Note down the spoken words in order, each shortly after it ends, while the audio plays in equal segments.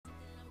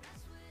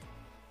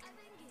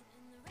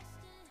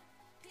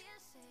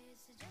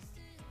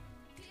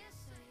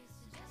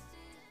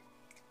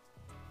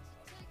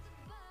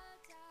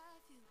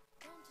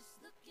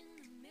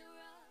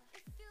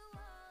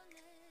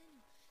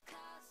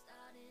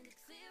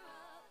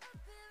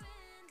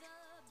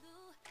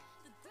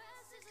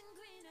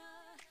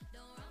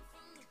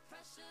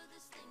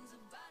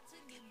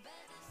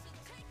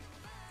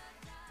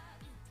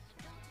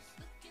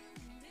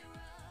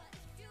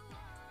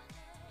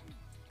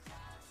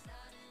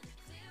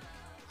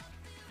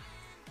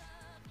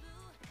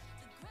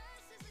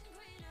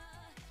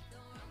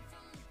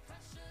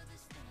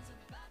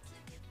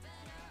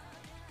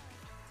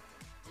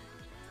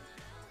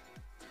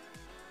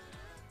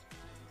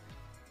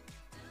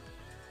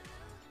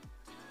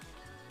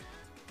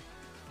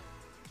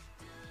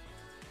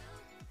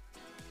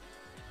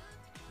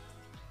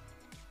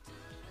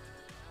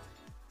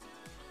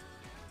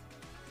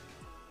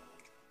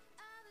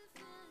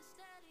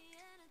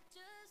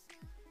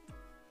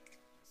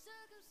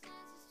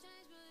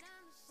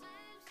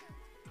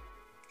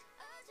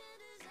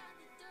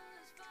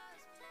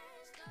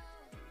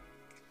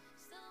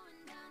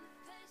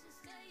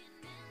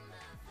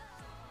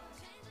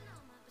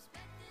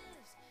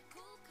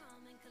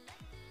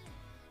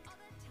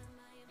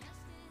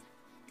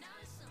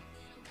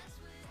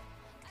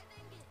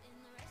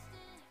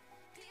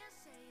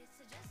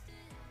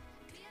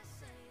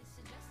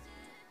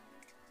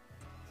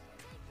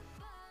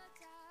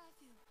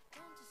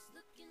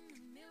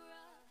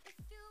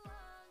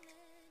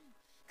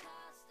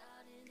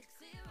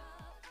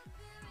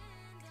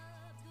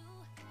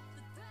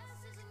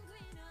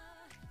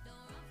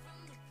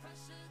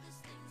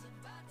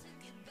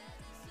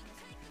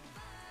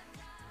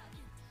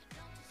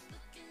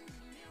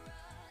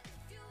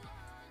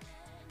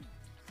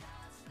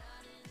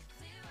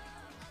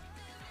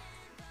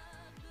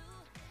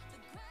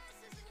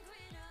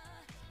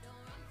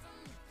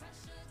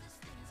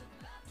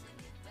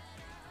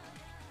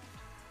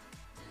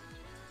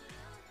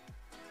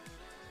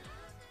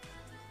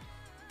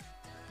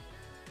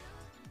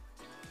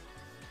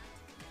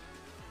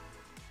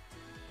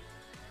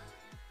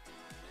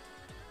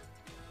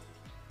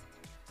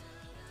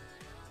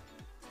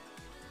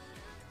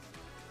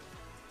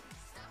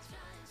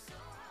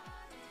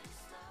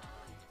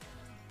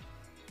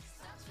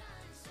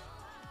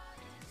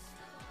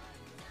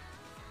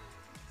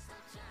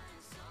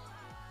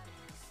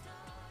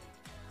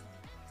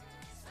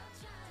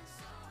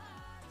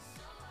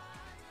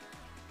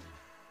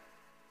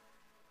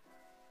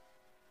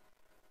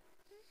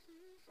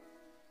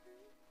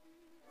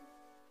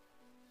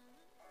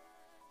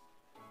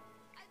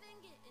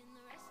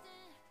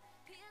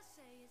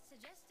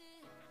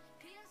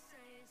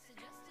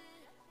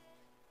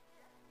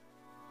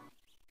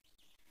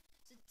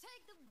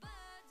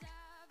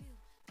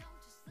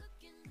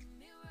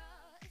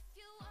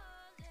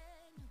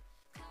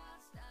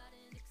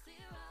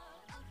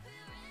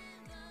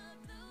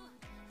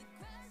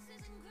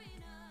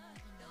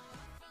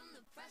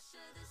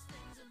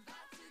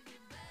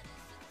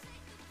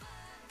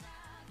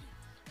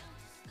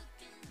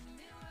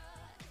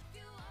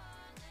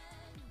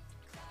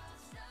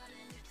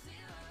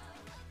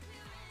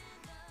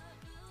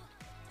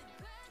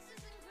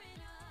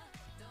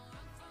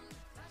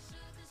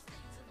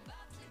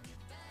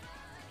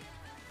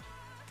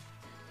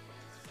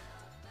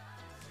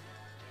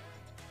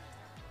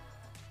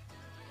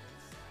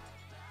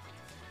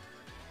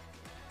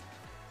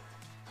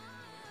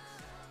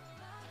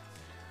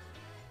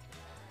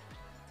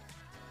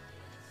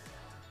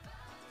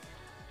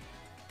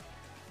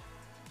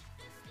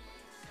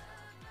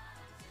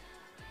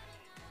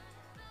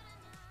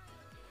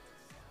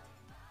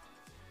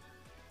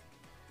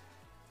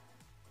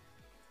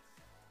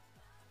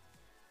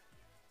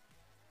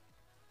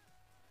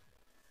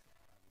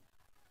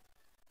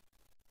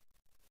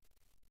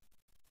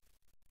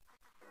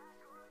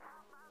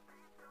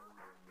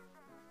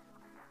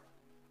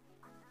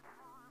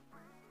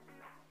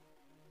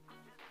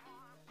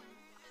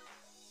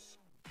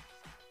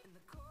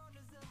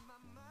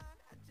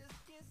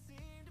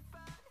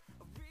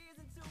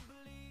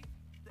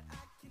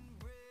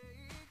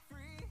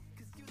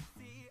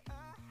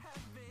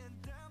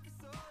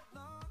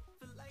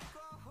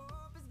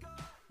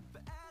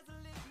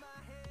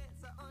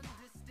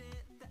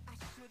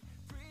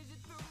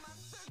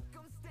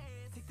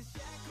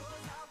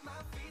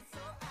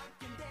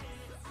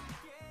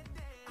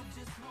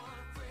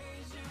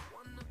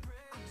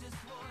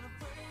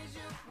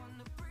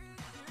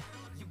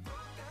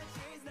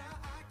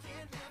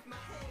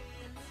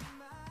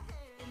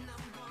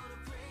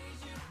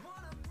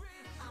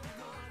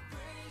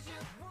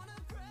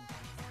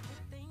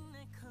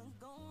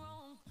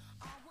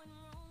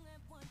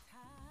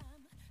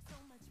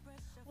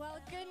Well,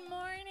 good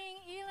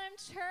morning, Elim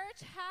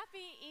Church.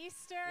 Happy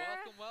Easter.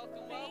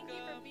 Welcome. Thank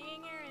you for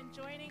being here and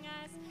joining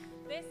us.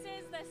 This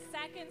is the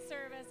second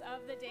service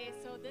of the day,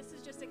 so this is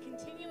just a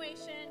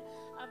continuation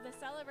of the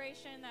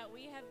celebration that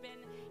we have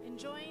been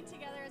enjoying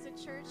together as a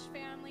church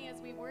family, as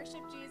we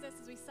worship Jesus,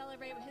 as we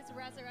celebrate his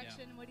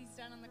resurrection and what he's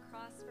done on the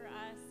cross for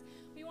us.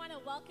 We want to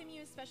welcome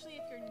you, especially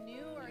if you're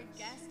new or a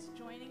guest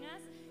joining us.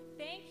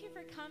 Thank you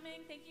for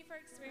coming. Thank you for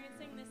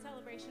experiencing this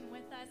celebration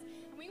with us.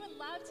 And we would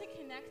love to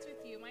connect with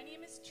you. My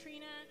name is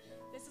Trina.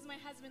 This is my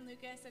husband,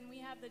 Lucas, and we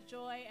have the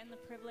joy and the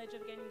privilege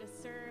of getting to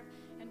serve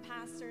and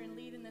pastor and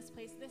lead in this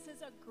place. This is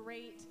a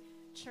great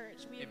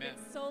church. We have been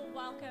so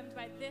welcomed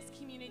by this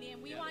community,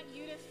 and we want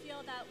you to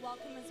feel that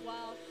welcome as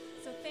well.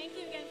 So thank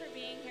you again for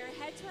being here.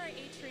 Head to our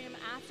atrium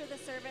after the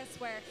service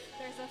where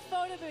there's a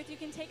photo booth. You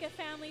can take a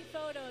family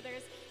photo.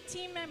 There's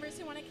team members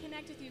who want to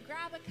connect with you.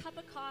 Grab a cup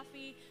of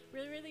coffee.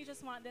 Really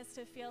just want this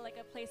to feel like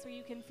a place where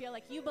you can feel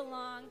like you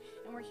belong,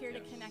 and we're here to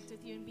connect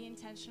with you and be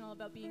intentional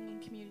about being in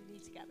community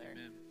together.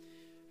 Amen.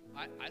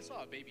 I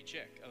saw a baby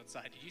chick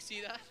outside. Did you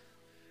see that?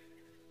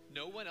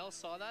 No one else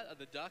saw that?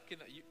 The duck?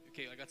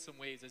 Okay, I got some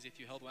waves as if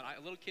you held one.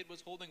 A little kid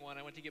was holding one.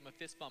 I went to give him a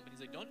fist bump, and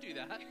he's like, don't do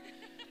that.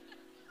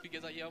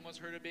 Because I almost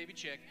hurt a baby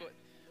chick. But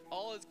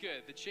all is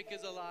good. The chick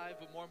is alive,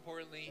 but more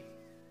importantly,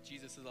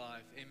 Jesus is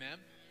alive. Amen?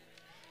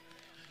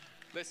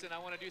 Listen, I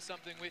want to do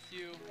something with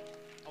you.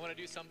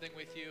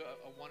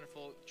 A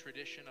wonderful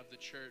tradition of the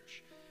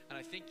church. And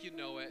I think you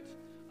know it.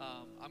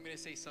 I'm going to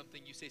say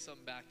something. You say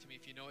something back to me.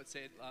 If you know it,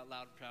 say it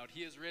loud and proud.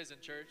 He is risen,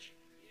 church.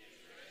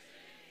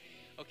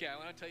 Okay, I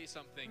want to tell you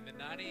something. The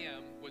 9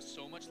 a.m. was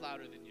so much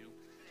louder than you.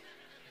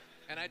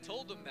 And I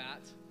told them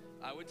that.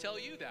 I would tell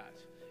you that.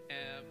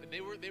 And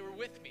they were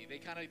with me. They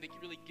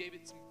really gave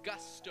it some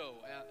gusto.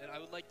 And I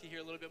would like to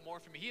hear a little bit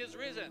more from you. He is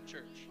risen,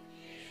 church.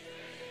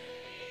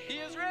 He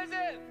is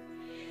risen.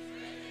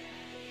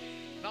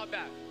 Not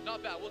bad.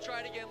 We'll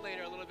try it again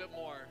later, a little bit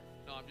more.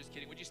 No, I'm just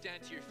kidding. Would you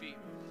stand to your feet?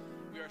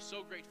 We are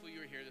so grateful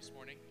you are here this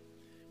morning.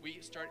 We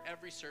start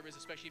every service,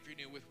 especially if you're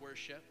new, with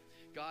worship.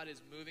 God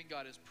is moving.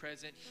 God is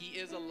present. He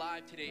is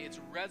alive today. It's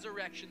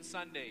Resurrection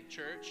Sunday,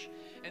 church.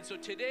 And so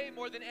today,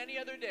 more than any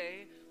other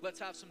day, let's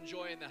have some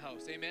joy in the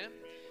house. Amen?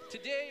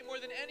 Today, more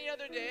than any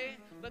other day,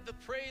 let the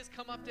praise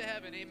come up to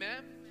heaven.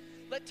 Amen?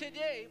 Let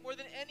today, more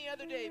than any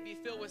other day, be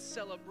filled with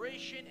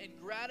celebration and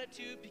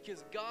gratitude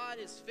because God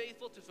is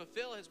faithful to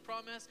fulfill his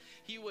promise.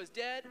 He was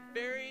dead,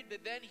 buried,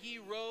 but then he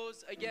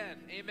rose again.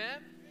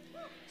 Amen?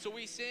 So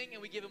we sing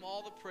and we give him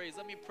all the praise.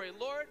 Let me pray.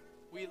 Lord,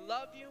 we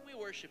love you and we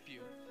worship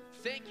you.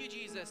 Thank you,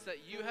 Jesus,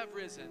 that you have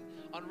risen.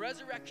 On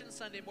Resurrection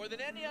Sunday, more than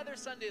any other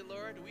Sunday,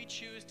 Lord, we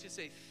choose to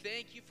say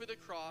thank you for the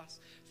cross.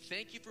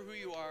 Thank you for who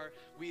you are.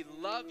 We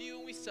love you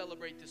and we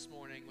celebrate this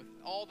morning with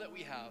all that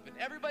we have. And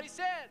everybody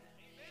said,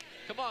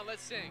 come on,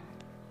 let's sing.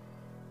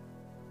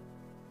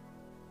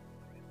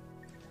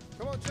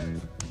 Come on, church.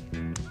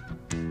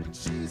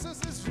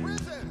 Jesus is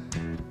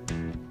risen.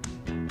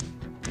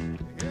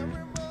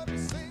 Everybody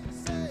sing,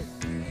 say,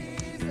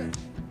 Jesus.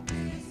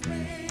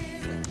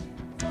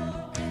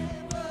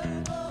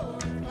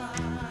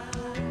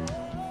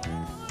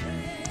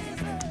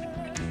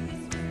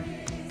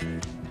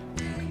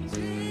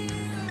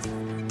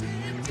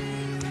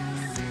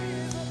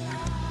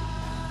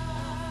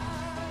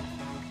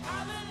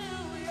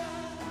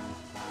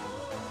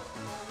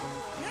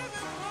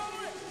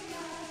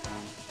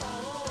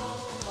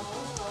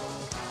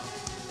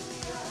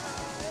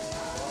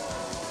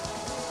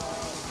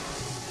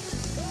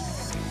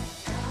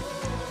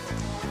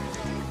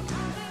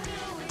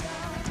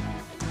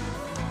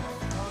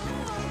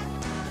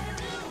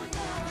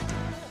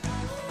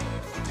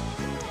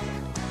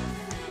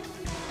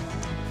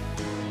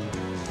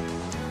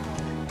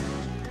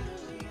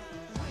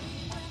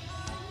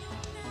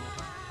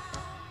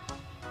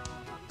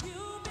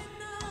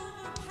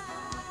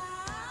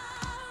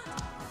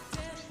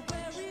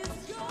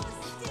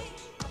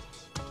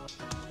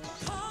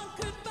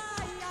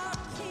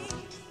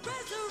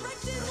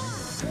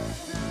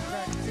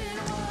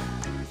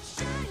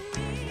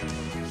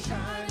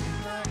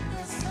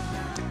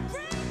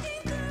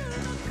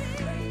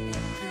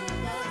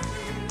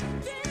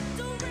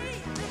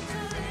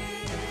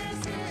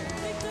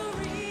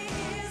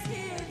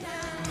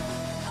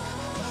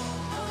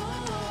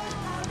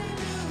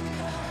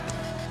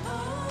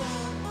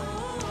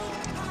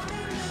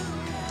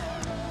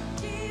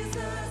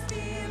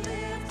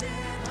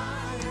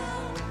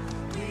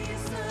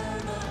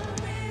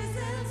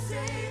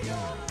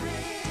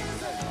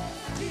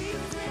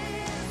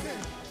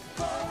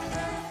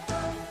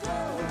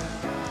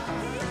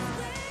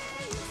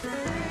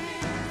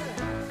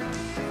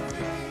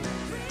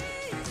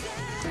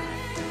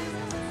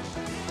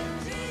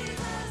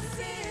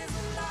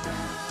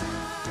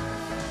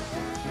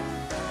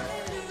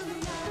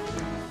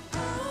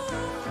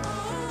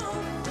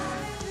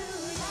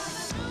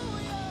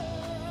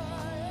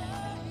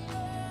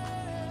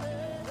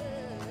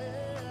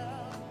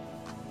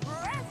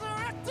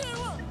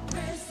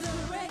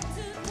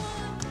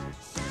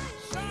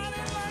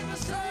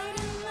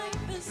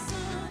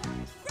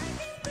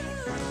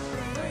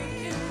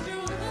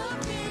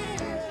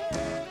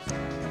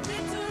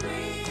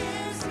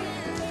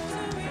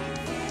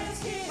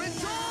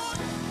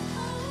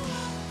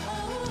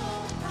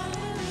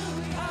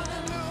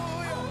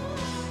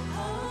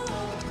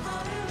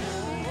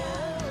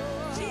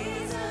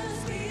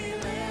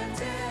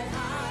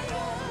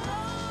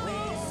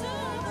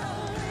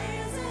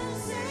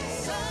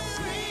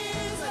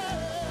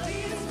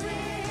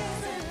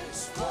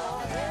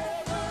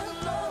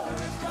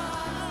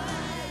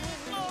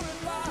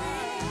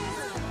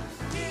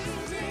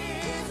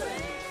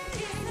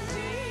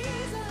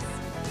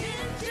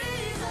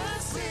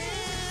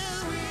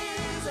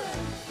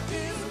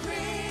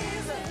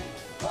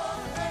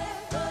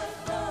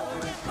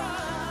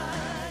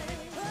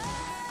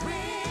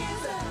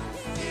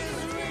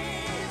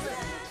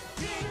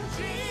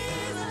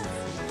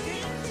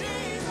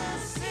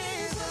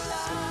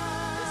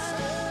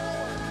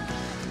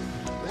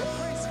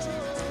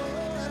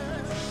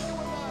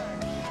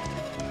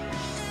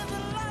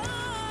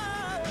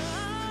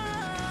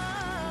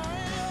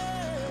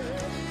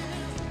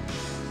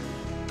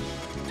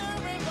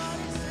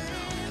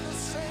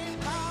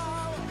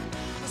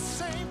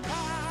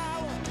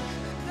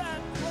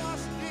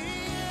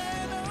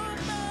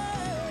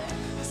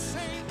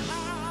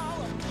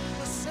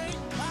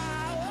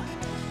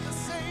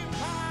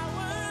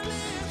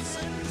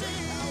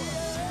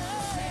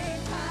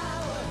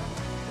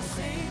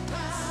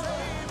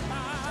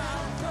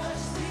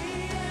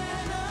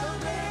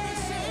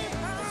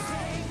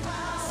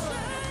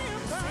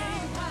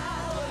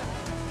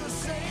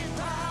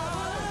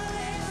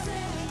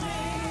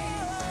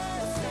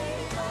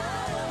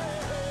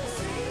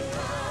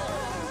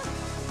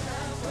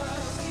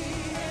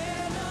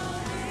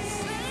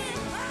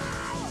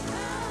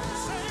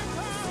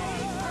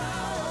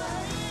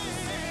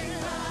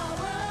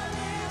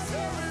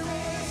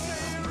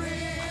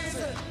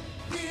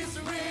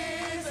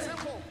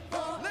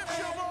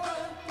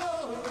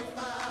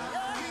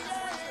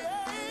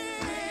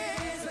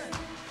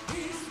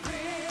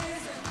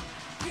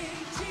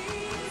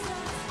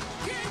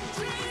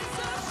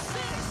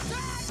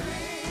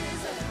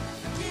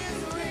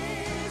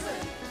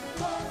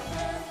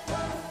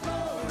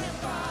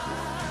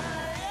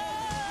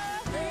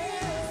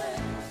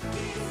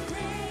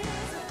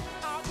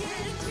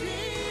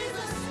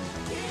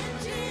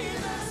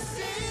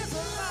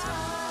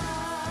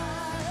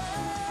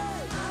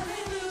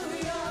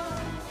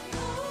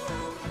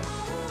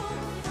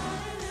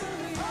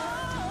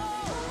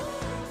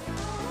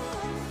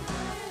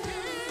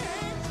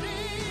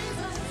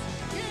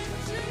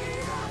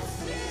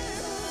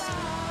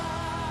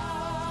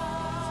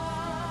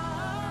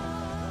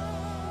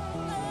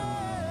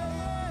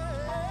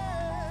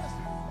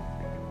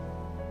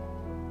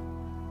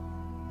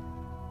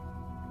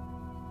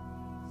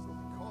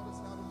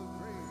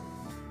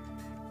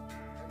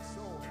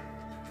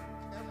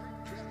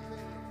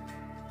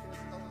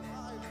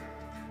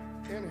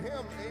 in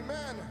him,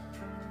 amen.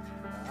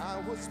 I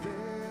was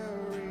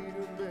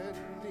buried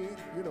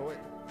beneath, you know it,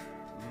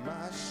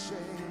 my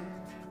shame.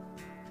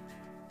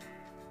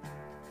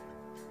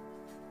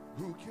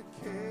 Who could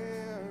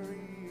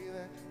carry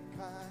that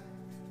kind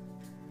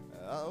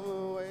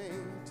of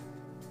weight?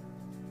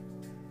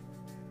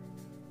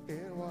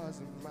 It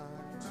wasn't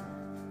mine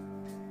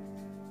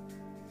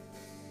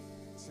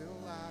till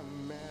I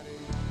met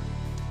him.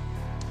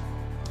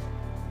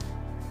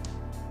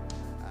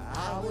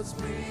 I was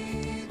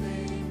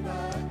breathing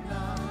but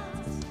not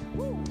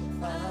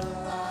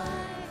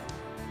alive.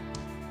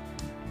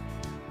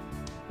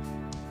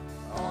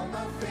 All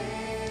my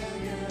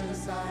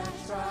failures I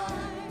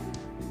tried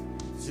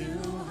to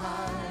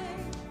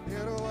hide.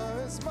 It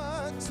was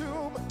my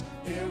tomb.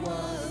 It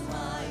was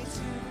my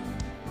tomb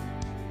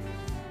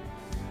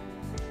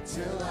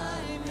till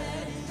I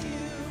met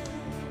you.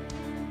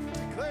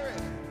 Declare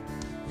it.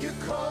 You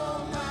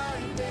called my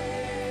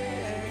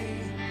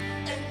name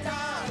and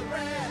I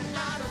ran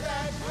out of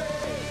that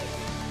grave,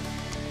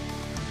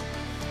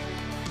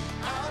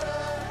 out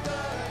of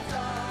the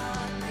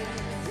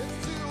darkness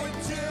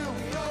into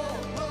your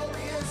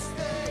glorious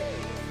day.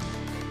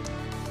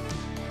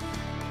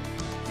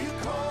 You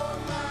called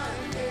my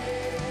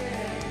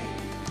name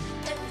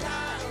and I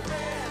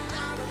ran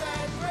out of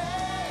that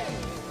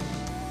grave.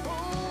 Oh,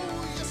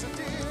 yes I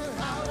did.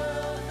 Out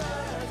of the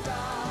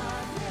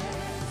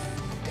darkness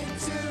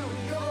into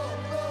your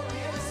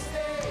glorious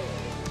day.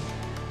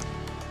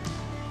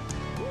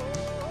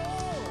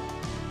 Whoa.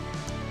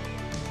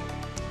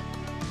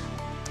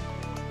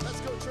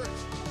 Let's go, church.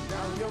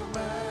 Now your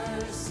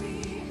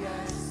mercy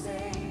has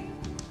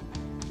saved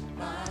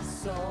my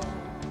soul.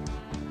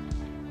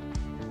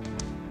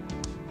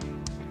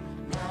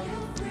 Now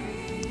your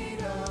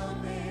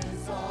freedom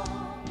is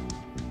all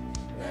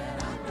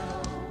that I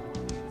know.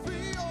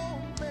 The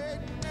old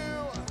made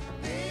new.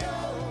 The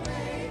old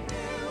made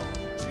new.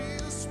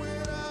 Jesus,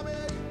 when I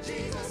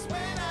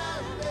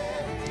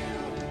met you.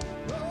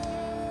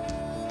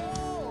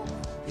 Oh,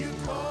 you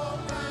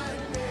called my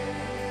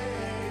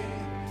name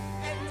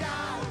and I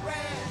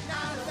ran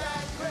out of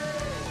that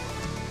grave,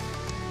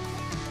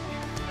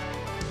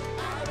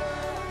 out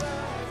of the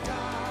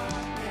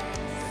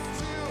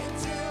darkness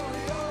into your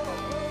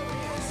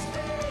glorious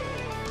day.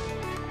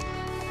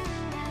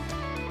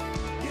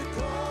 You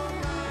called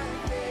my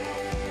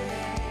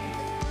name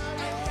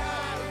and I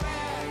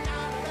ran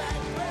out of that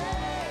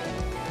grave,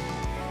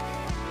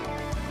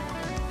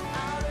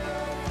 out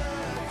of the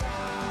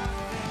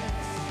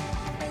darkness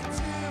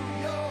into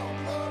your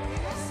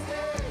glorious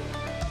day.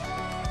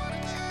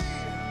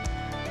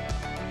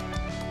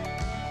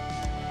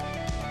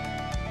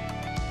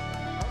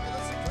 All right,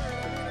 let's declare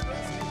it. I need a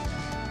rescue.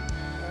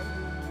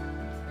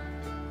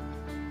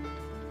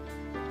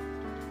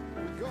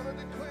 We're gonna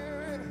declare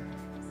it.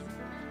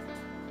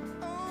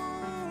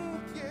 Oh,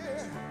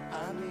 yeah. I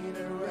need a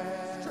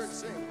rest. Church,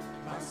 sing.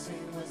 My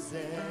sin was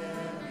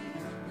there.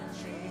 My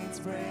chains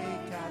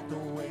break at the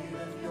weight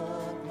of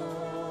your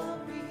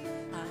glory.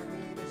 I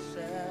need a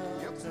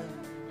shelter.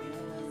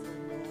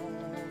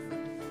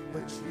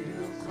 But you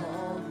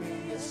called me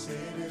a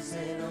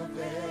citizen of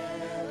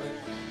heaven.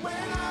 When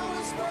I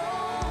was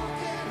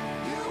broken,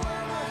 you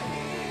were my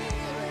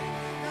healing.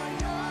 Now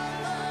your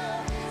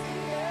love is the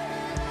air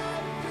that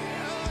I'm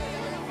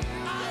breathing.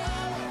 I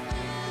have a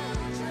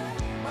future.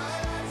 My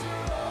eyes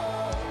are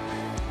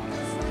open.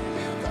 'Cause when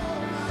you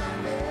called my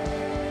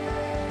name,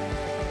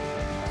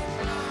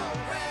 I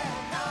ran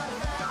out of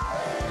that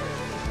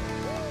grave,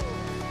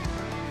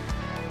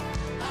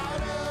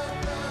 out of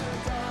the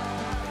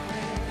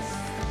darkness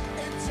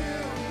into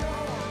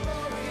your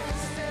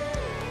glorious day.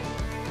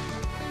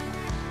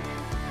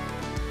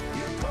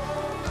 You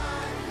called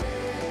my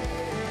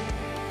name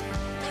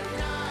and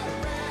I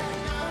ran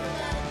out of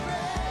that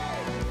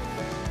grave,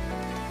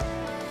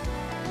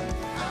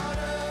 out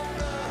of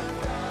the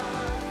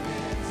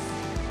darkness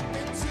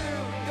into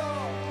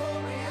your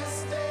glorious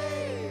day.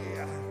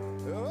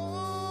 Oh,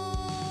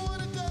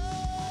 what a day!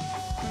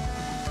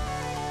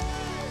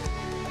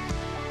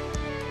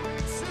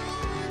 To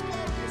your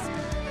glorious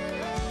day.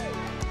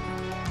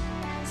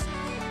 To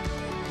your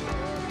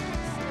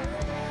glorious day.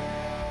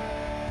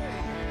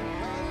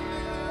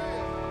 Hallelujah.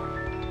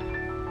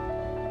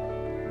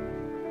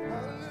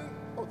 Hallelujah.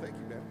 Oh, thank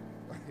you, man.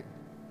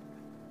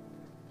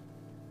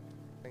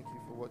 Thank you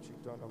for what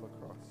you've done on the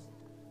cross.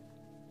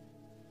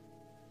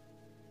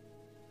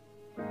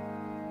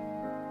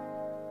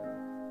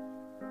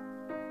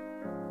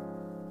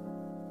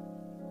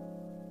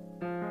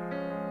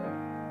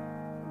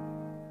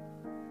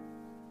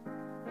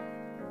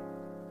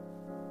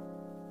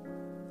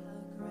 How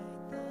great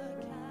the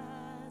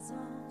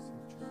chasm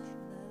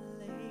that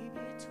lay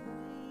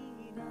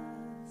between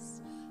us,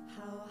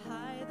 how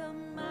high the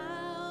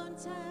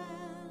mountain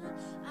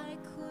I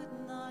could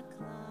not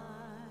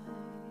climb.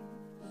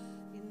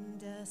 In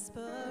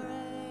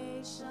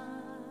desperation,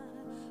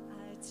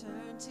 I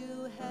turned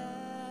to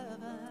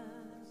heaven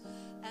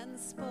and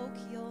spoke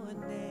your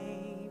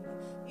name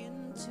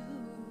into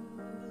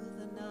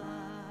the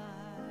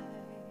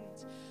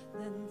night.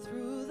 Then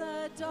through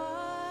the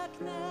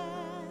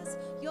darkness,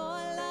 your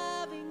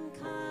loving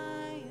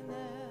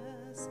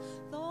kindness,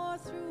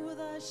 Lord, through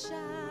the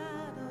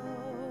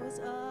shadows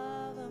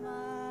of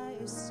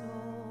my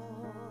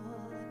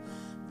soul.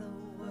 The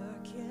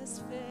work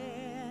is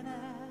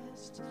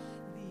finished,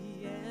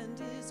 the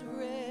end is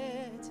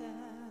written.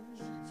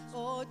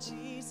 Oh,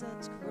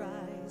 Jesus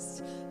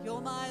Christ,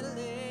 you're my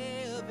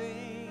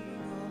living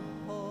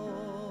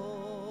hope.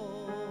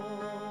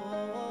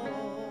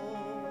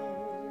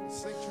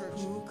 Sing, church.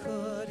 Who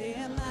could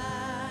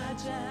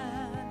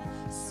imagine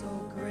so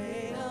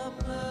great a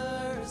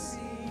mercy?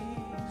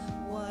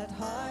 What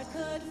heart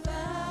could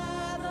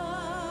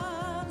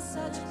fathom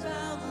such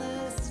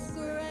boundless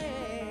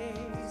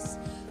grace?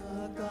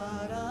 A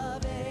God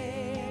of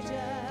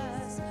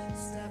ages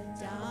stepped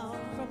down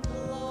from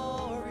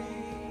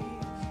glory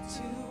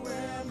to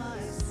wear my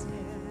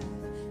sin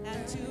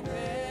and to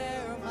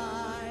bear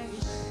my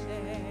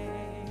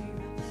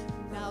shame.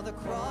 Now the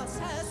cross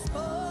has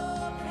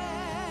spoken,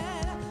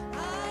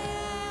 I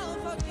am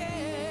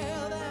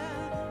forgiven.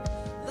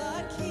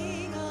 The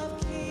King of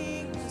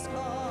Kings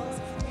calls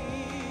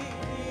me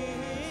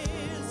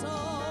his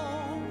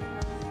own.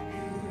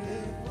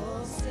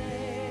 Beautiful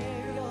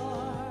Savior,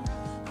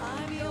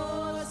 I'm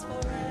yours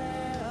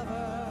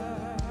forever.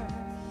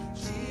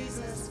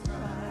 Jesus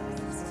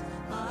Christ,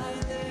 my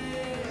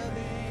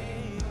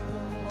living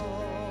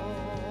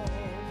hope.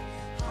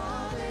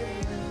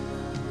 Hallelujah,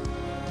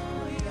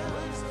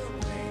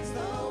 praise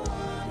the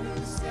one who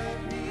set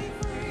me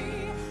free.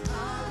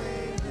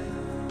 Hallelujah,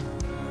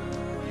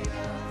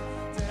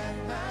 death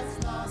has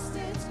lost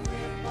its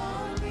grip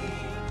on me.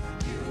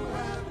 You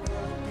have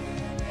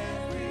broken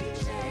every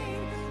chain.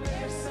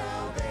 There's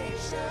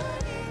salvation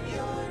in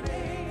your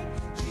name,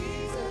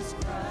 Jesus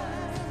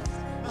Christ,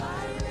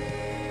 my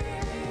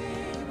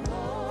living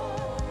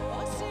hope.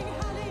 Oh, sing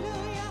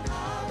hallelujah,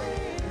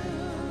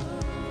 hallelujah,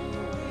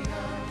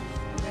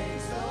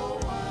 praise the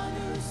one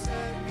who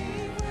set me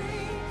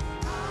free.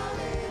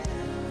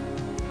 Hallelujah,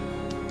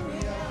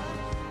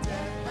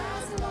 death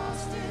has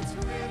lost its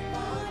grip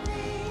on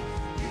me.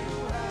 You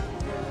have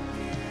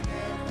broken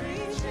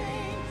every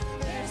chain.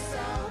 There's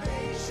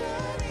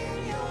salvation in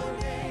your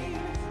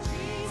name,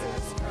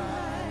 Jesus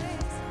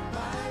Christ,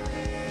 my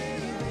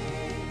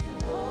living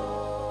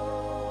hope.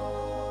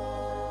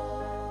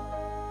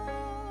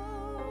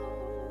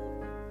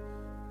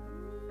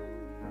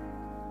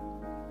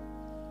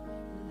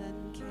 Then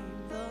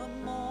came the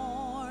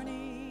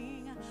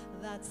morning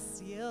that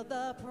sealed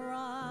the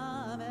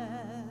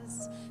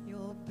promise.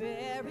 Your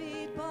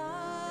buried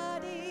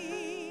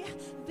body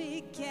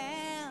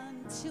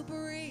began to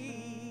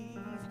breathe,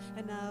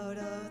 and out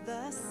of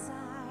the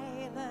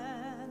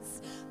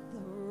silence, the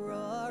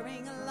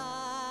roaring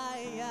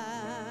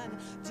lion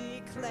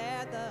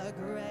declared the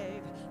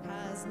grave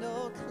has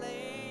no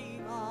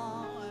claim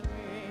on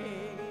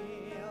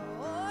me.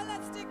 Oh,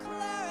 let's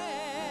declare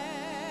it.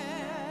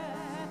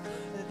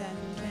 Then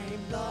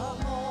came the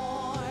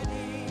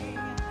morning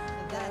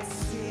that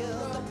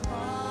sealed the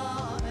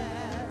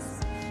promise.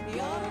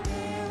 Your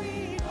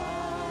buried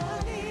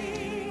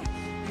body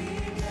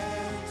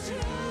began to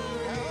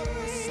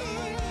breathe.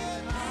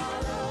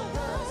 Out of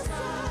the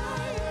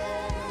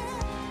silence,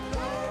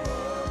 the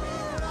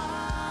roaring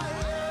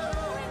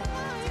lion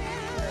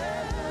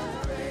declared the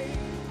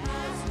grave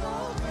has no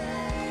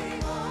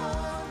claim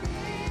on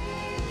me.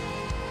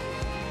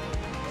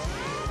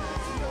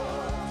 Jesus,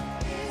 yours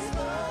is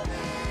the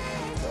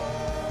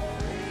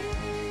victory.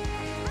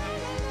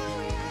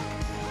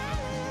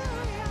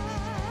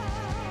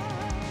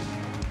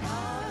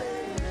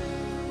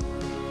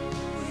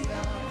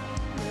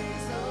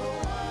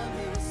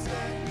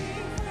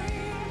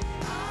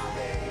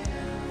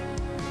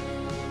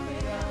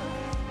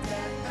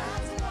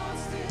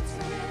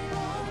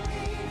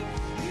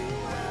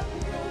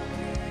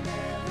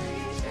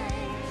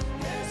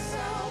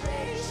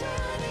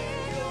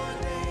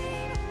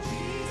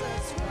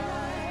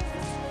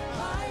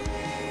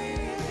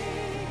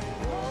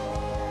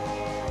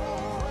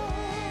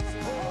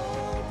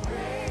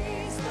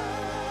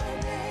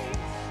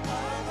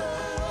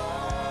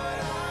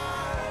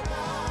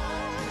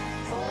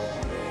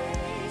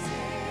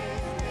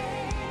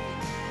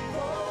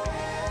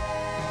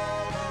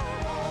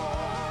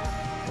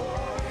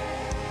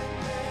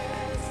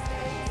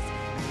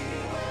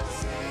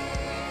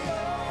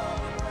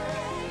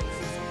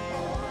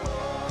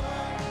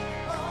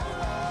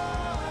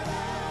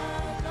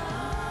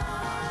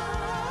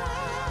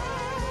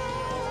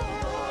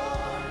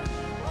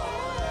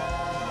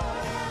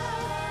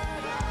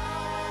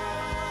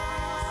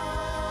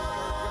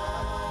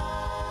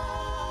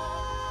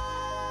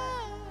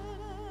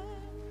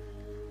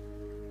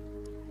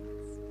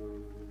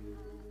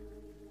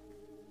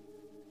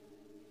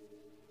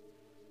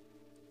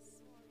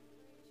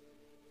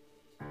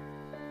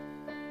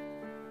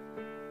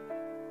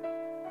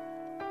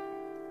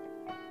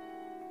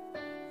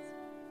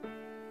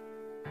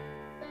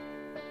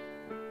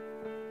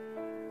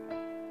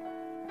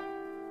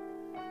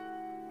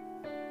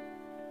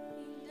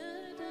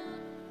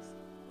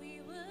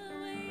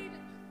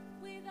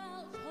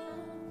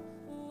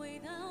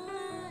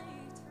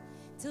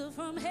 till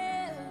from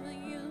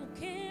heaven you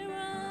came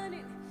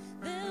running.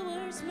 There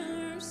was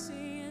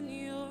mercy in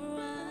your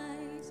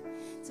eyes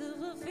to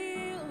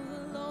fulfill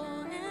the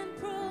law and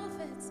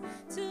prophets.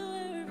 To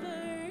a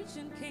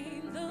virgin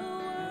came the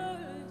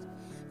word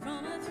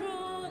from a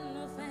throne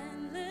of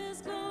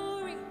endless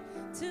glory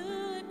to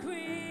a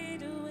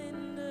cradle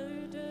in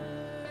the dirt.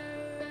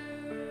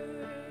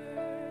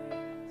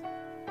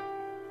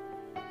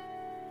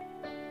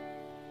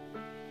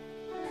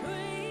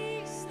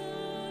 Praise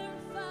the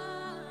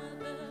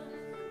Father,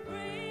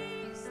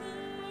 praise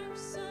the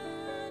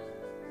Son,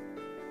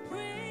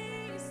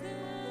 praise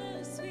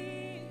the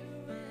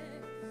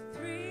Spirit,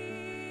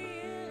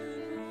 three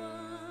in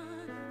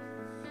one.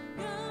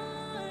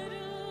 God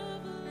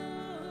of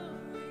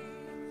glory,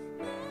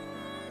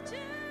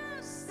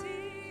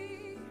 majesty,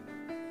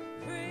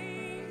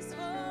 praise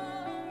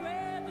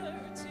forever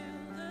to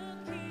the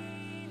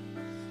King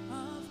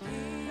of Kings.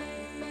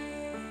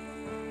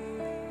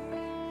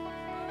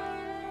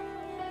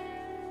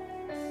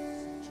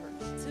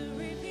 To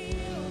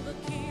reveal the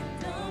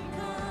kingdom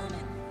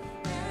coming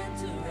and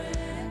to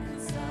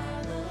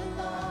reconcile the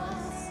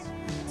lost,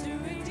 to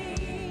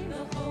redeem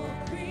the whole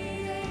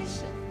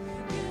creation.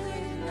 You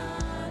did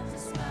not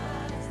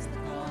despise the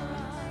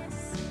cross,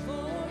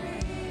 for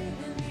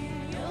even in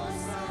your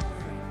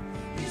suffering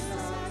you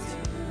saw to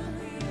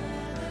the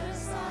other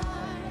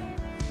side,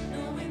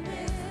 knowing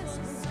this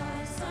was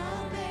our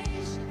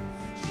salvation.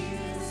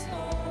 Jesus, for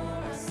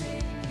our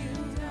sake you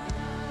died.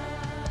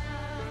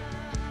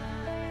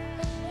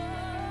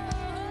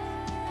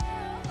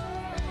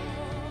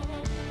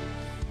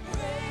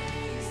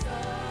 Praise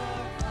the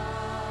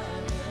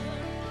Father,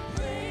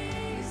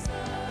 praise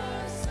the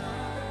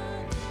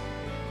Son,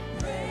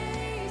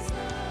 praise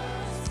the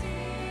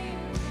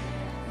Spirit,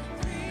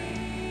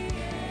 three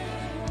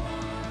in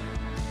one.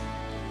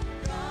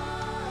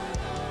 God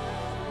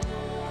of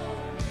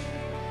glory,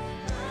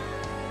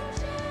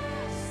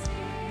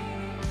 majesty,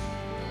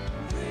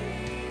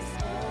 praise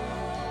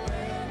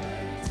forever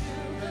to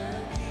the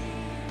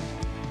King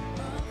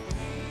of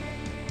Kings.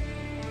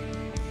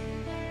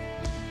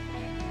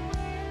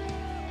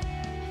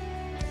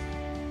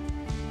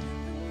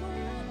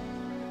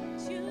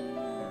 You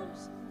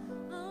rose,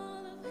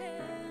 all of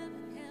heaven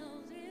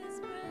held its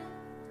breath,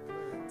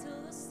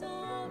 till the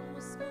storm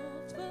was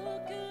moved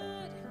for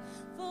good,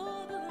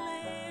 for the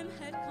Lamb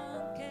had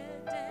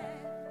conquered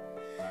death,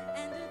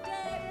 and the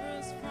dead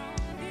rose from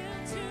their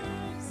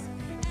tombs,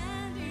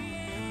 and the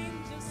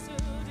angels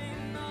stood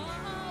in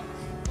awe,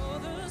 for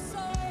the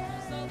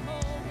souls of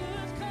all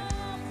would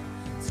come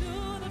to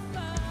the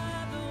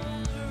Father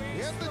were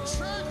And the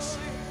restored. church.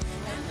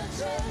 And the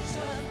church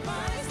of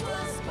Christ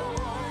was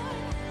born.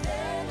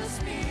 Then the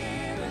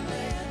Spirit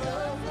led the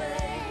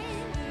way.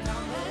 And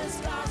on this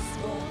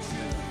gospel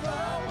truth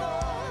of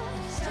all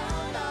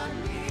shall not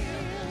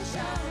kneel,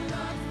 shall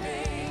not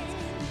fade.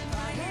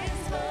 By His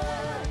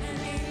blood and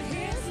in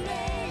His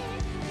name,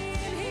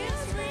 in His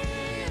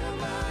freedom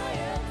I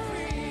am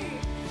free.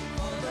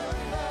 For the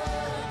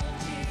love of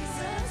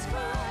Jesus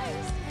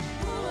Christ,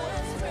 who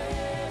has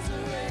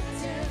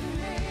resurrected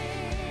me.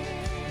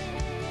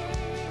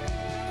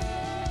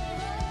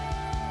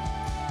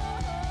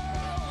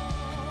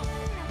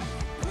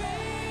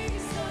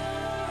 Praise the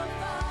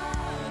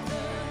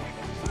Father,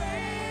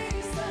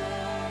 praise the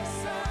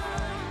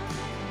Son,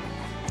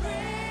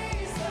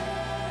 praise the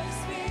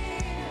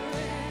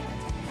Spirit,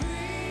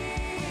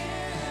 three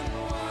in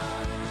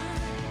one.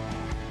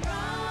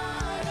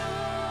 God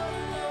of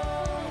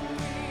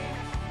glory,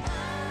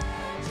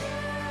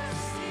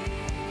 majesty,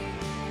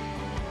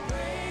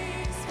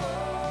 praise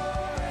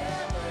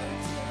forever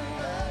to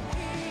the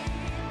King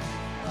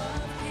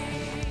of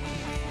Kings.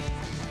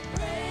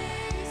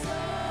 Praise the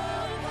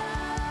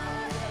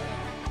Father,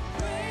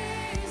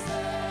 praise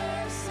the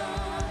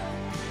Son,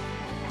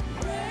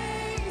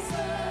 praise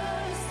the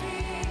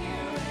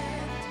Spirit,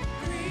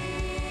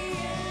 three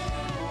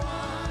in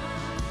one.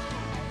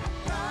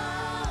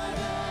 God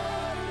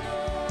of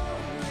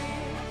glory,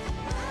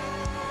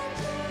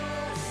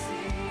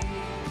 majesty,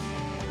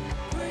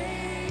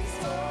 praise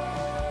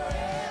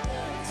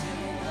forever to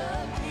the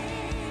King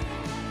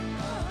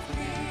of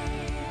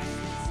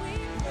Kings. We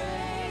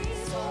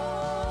praise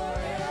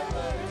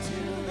forever to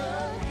the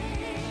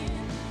King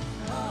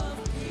of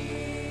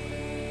Kings.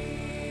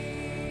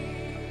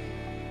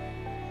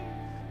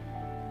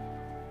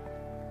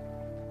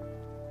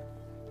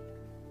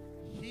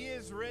 He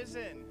is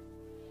risen.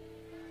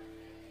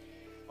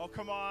 Oh,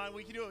 come on,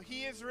 we can do it.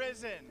 He is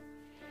risen.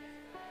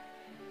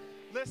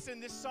 Listen,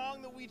 this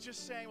song that we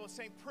just sang was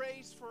saying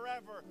praise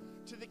forever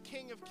to the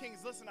King of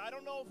Kings. Listen, I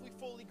don't know if we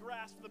fully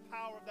grasp the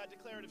power of that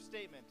declarative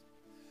statement.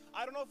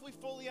 I don't know if we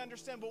fully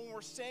understand, but when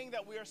we're saying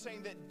that, we are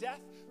saying that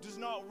death does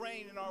not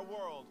reign in our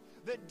world.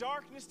 that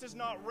darkness does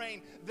not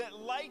reign, that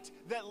light,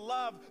 that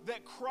love,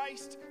 that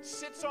Christ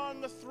sits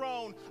on the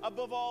throne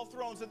above all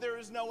thrones, that there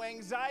is no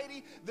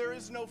anxiety, there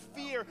is no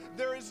fear,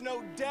 there is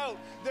no doubt,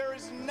 there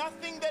is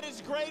nothing that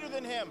is greater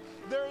than him.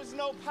 There is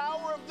no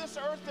power of this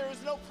earth, there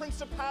is no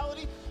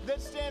principality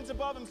that stands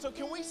above him. So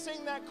can we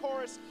sing that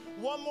chorus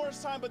one more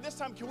time, but this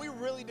time can we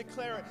really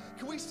declare it?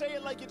 Can we say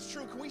it like it's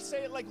true? Can we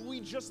say it like we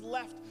just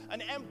left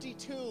an empty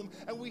tomb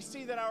and we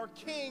see that our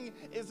King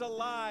is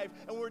alive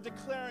and we're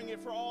declaring it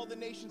for all the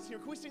nations here?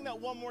 Can we sing that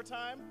one more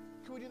time?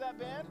 Can we do that,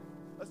 band?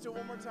 Let's do it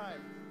one more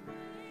time.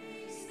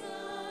 Praise the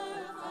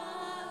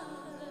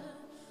Father,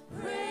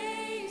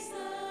 praise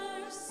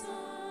the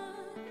Son,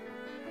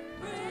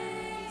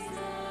 praise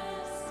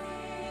the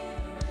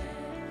Spirit,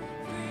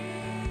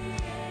 three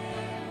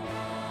in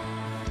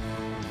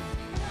one.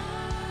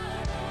 God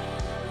of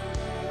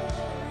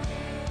glory,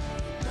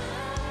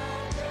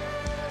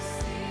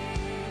 majesty,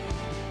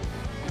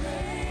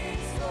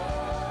 praise forever to the King of Kings. Praise the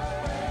Father,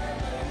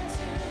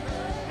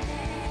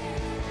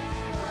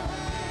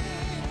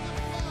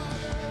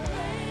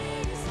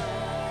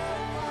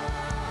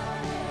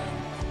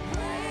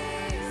 praise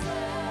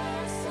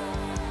the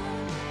Son,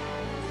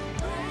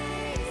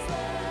 praise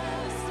the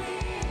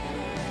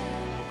Spirit,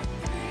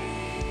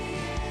 three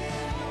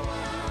in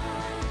one.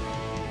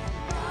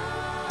 God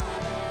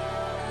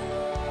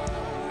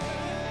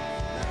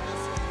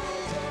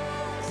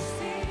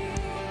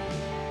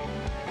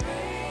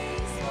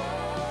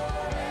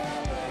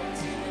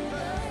of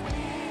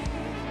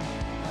glory,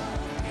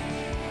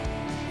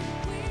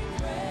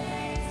 majesty, praise forever to the King of Kings.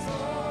 We praise forever to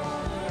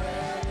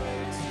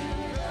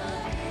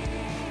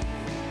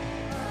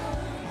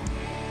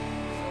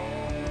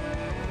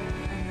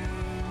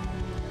the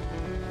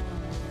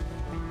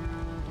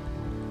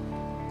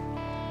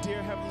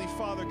Dear Heavenly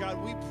Father,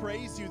 God, we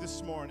praise you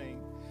this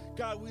morning.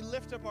 God, we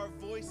lift up our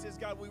voices.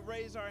 God, we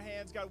raise our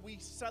hands. God, we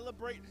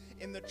celebrate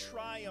in the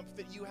triumph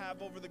that you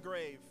have over the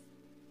grave.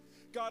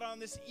 God, on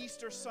this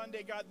Easter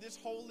Sunday, God, this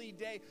holy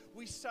day,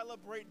 we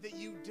celebrate that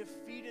you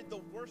defeated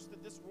the worst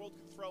that this world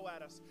could throw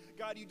at us.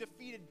 God, you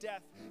defeated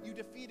death. You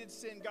defeated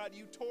sin. God,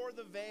 you tore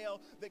the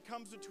veil that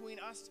comes between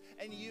us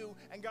and you.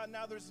 And God,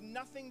 now there's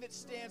nothing that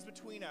stands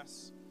between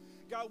us.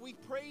 God, we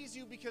praise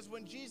you because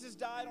when Jesus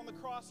died on the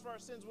cross for our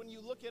sins, when you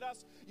look at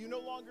us, you no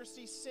longer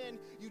see sin,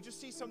 you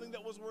just see something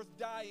that was worth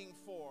dying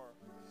for.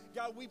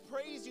 God, we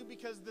praise you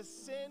because the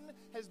sin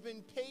has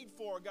been paid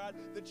for, God.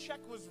 The check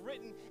was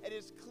written, it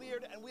is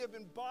cleared, and we have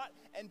been bought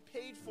and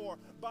paid for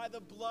by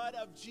the blood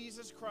of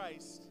Jesus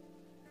Christ.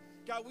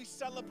 God, we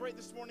celebrate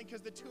this morning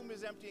because the tomb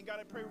is empty. And God,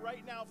 I pray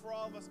right now for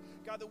all of us,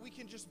 God, that we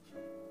can just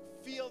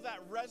feel that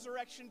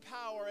resurrection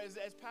power as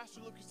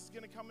Pastor Lucas is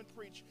going to come and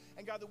preach.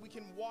 And God, that we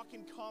can walk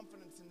in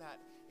confidence in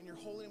that. In your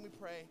holy name we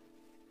pray.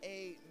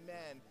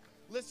 Amen.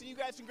 Listen, you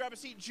guys can grab a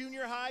seat.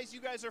 Junior highs, you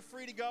guys are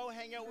free to go.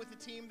 Hang out with the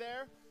team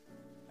there.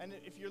 And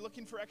if you're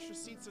looking for extra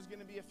seats, there's going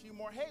to be a few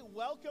more. Hey,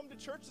 welcome to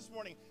church this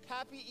morning.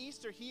 Happy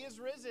Easter. He is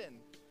risen.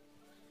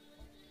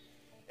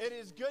 It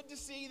is good to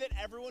see that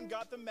everyone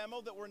got the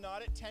memo that we're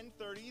not at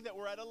 10:30, that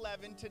we're at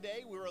 11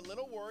 today. We were a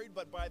little worried,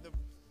 but by the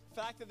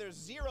fact that there's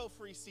 0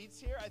 free seats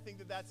here, I think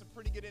that that's a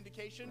pretty good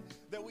indication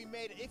that we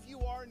made it. If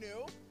you are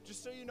new,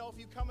 just so you know, if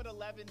you come at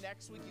 11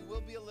 next week, you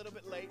will be a little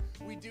bit late.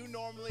 We do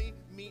normally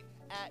meet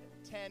at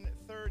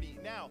 10:30.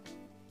 Now,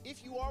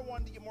 if you are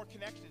wanting to get more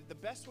connected, the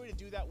best way to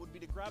do that would be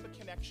to grab a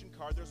connection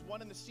card. There's one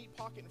in the seat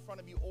pocket in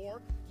front of you,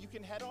 or you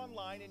can head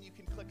online and you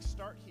can click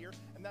Start Here,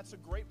 and that's a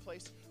great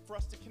place for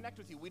us to connect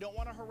with you. We don't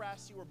want to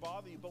harass you or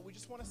bother you, but we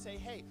just want to say,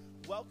 hey,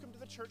 welcome to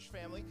the church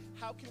family.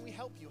 How can we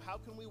help you? How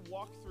can we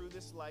walk through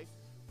this life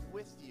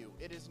with you?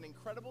 It is an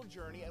incredible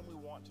journey, and we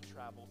want to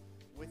travel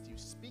with you.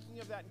 Speaking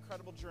of that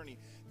incredible journey,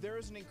 there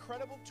is an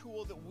incredible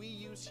tool that we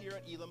use here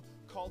at Elim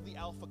called the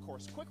Alpha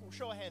course. Quick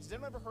show of hands. Has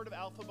anyone ever heard of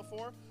Alpha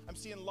before? I'm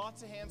seeing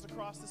lots of hands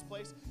across this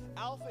place.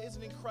 Alpha is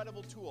an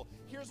incredible tool.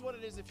 Here's what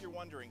it is if you're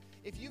wondering.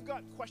 If you've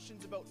got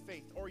questions about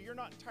faith, or you're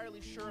not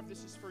entirely sure if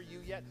this is for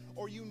you yet,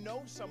 or you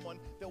know someone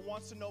that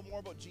wants to know more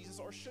about Jesus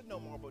or should know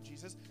more about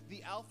Jesus,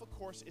 the Alpha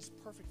course is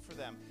perfect for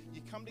them.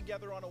 You come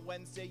together on a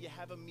Wednesday, you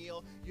have a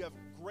meal, you have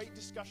great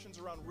discussions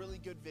around really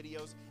good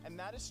videos, and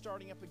that is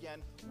starting up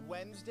again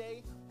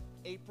Wednesday,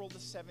 April the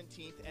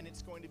 17th, and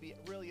it's going to be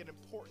really an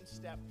important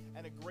step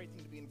and a great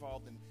thing to be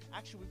involved in.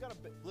 Actually, we've got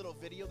a little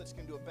video that's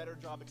going to do a better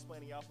job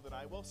explaining Alpha than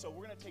I will, so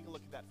we're going to take a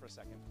look at that for a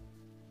second.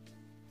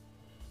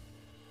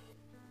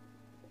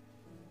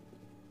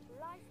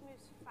 Life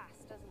moves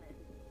fast, doesn't it?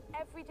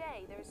 Every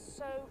day there is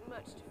so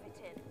much to fit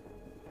in.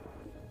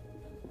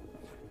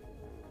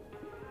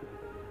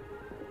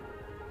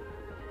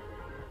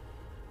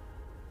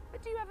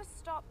 But do you ever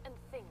stop and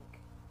think,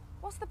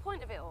 what's the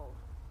point of it all?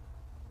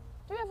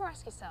 Do you ever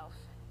ask yourself,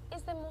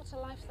 is there more to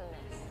life than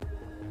this?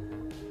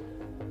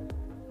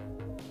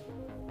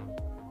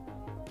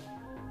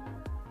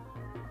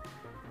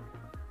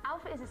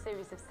 Alpha is a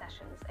series of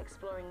sessions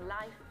exploring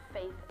life,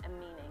 faith, and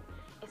meaning.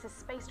 It's a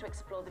space to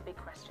explore the big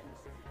questions,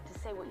 to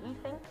say what you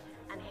think,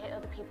 and hear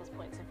other people's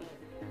points of view.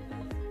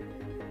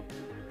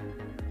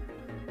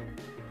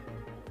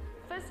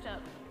 First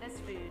up, there's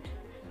food,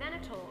 then a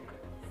talk,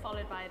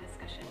 followed by a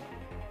discussion.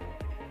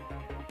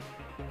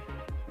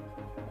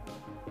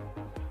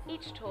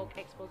 Each talk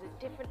explores a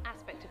different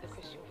aspect of the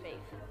Christian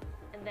faith,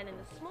 and then in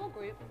the small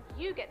group,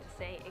 you get to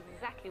say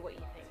exactly what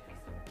you think.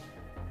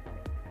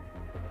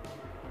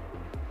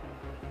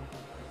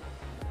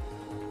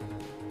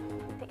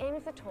 The aim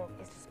of the talk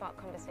is to spark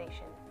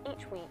conversation,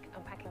 each week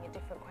unpacking a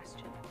different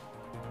question.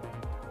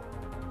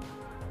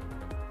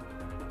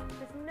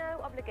 There's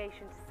no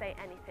obligation to say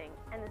anything,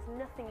 and there's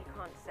nothing you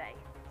can't say.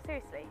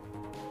 Seriously.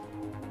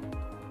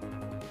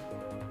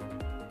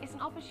 It's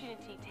an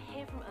opportunity to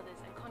hear from others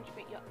and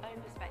contribute your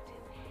own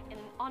perspective in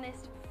an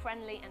honest,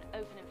 friendly, and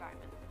open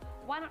environment.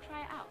 Why not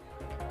try it out?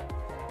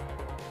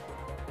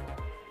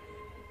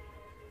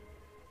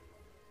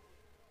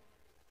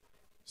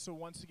 So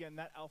once again,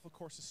 that Alpha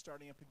course is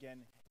starting up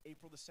again.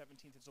 April the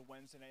 17th is a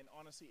Wednesday night, and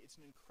honestly, it's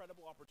an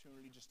incredible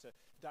opportunity just to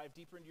dive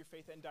deeper into your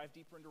faith and dive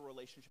deeper into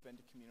relationship and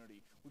to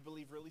community. We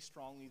believe really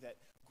strongly that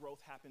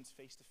growth happens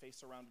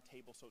face-to-face around a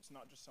table, so it's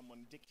not just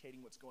someone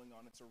dictating what's going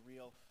on. It's a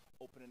real,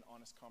 open and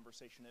honest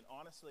conversation. And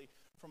honestly,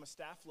 from a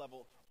staff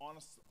level, on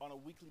a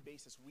weekly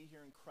basis, we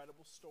hear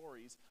incredible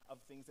stories of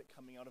things that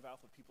coming out of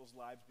Alpha, people's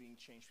lives being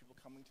changed, people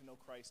coming to know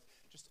Christ,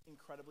 just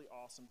incredibly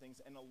awesome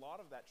things. And a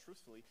lot of that,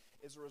 truthfully,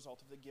 is a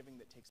result of the giving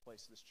that takes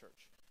place at this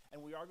church.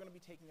 And we are going to be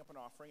taking up an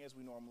offering as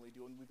we normally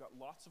do, and we've got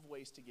lots of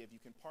ways to give. You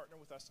can partner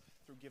with us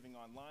through giving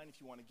online.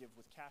 If you want to give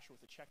with cash or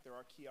with a check, there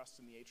are kiosks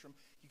in the atrium.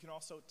 You can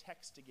also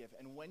text to give.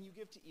 And when you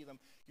give to Elim,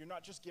 you're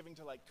not just giving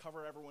to like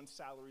cover everyone's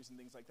salaries and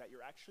things like that.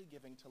 You're actually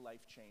giving to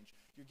life change.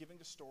 You're giving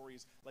to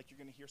stories like you're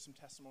going to hear some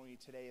testimony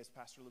today as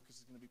Pastor Lucas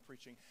is going to be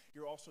preaching.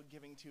 You're also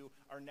giving to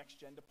our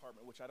next gen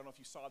department, which I don't know if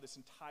you saw, this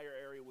entire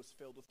area was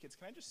filled with kids.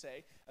 Can I just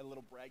say a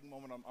little bragging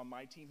moment on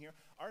my team here?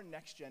 Our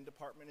next gen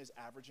department is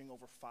averaging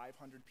over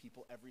 500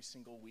 people every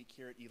single week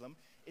here at Elim.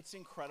 It's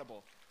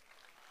incredible.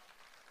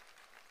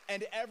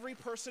 And every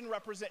person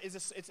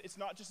it's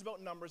not just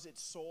about numbers,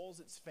 it's souls,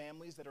 it's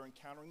families that are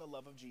encountering the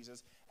love of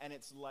Jesus, and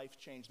it's life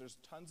change. There's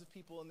tons of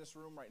people in this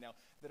room right now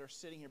that are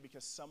sitting here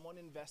because someone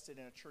invested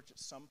in a church at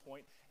some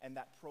point, and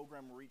that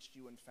program reached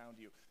you and found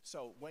you.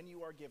 So when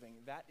you are giving,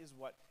 that is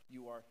what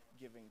you are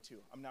giving to.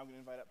 I'm now going to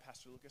invite up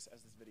Pastor Lucas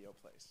as this video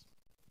plays.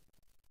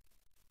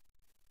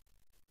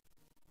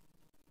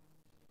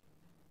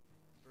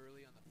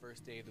 Early on the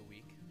first day of the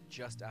week,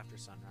 just after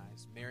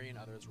sunrise, Mary and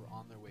others were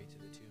on their way to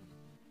the tomb.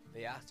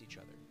 They asked each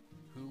other,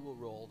 "Who will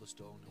roll the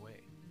stone away?"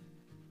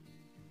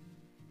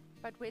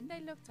 But when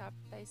they looked up,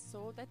 they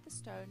saw that the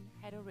stone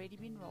had already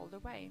been rolled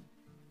away.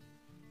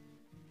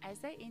 As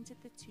they entered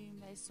the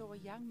tomb, they saw a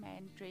young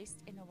man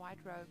dressed in a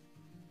white robe.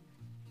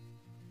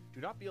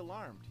 "Do not be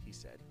alarmed," he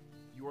said.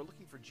 "You are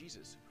looking for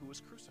Jesus, who was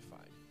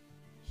crucified.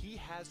 He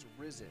has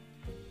risen.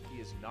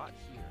 He is not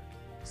here.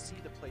 See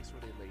the place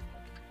where they laid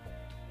him."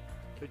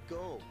 But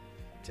go,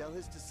 tell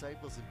his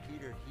disciples and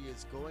Peter he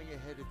is going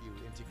ahead of you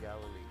into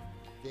Galilee.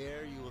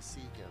 There you will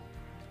see him,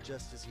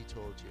 just as he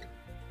told you.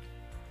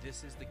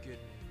 This is the good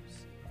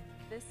news.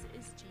 This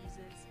is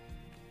Jesus.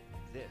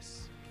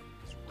 This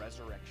is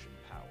resurrection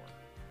power.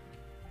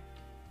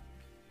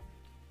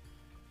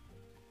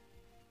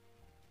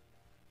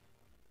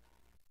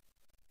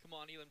 Come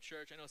on, Elim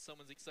Church. I know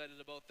someone's excited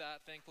about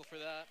that. Thankful for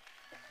that.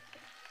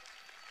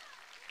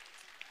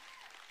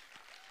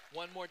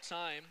 One more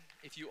time,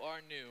 if you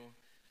are new,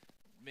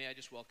 may I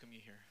just welcome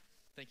you here.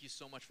 Thank you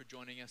so much for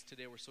joining us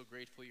today. We're so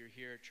grateful you're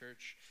here at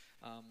church.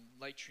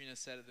 Like Trina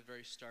said at the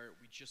very start,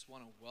 we just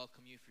want to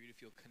welcome you, for you to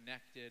feel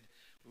connected.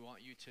 We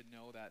want you to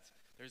know that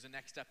there's a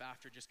next step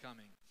after just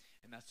coming,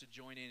 and that's to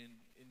join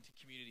into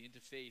community, into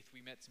faith.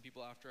 We met some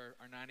people after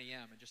our 9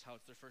 a.m. and just how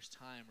it's their first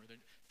time or they're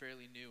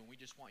fairly new, and we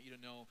just want you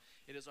to know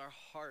it is our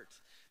heart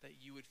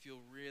that you would feel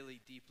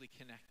really deeply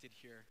connected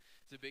here.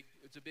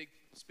 It's a big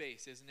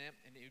space, isn't it?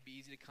 And it would be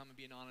easy to come and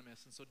be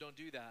anonymous, and so don't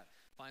do that.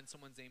 Find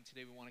someone's name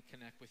today. We want to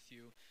connect with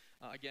you.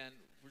 Again,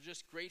 we're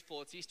just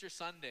grateful. It's Easter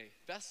Sunday.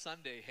 Best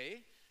Sunday,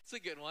 hey? It's a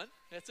good one.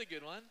 That's a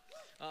good one.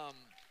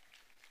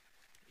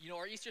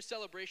 Our Easter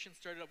celebration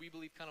started out, we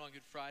believe, kind of on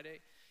Good Friday.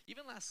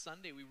 Even last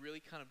Sunday, we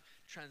really kind of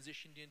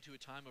transitioned into a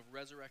time of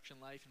resurrection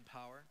life and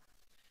power.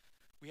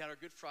 We had our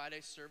Good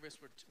Friday service.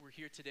 We're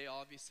here today,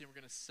 obviously. We're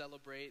going to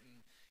celebrate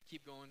and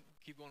keep going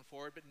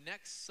forward. But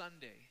next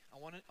Sunday, I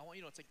want you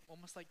to know, it's like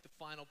almost like the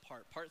final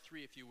part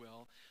 3, if you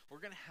will. We're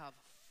going to have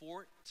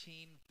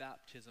 14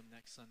 baptism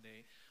next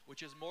Sunday,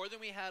 which is more than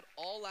we had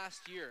all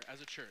last year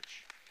as a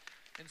church.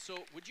 And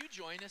so would you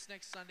join us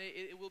next Sunday?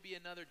 It will be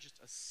another just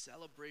a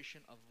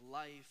celebration of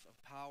life, of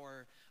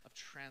power, of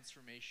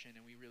transformation.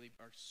 And we really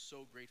are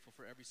so grateful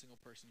for every single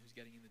person who's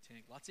getting in the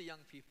tank. Lots of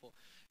young people.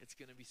 It's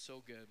going to be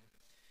so good.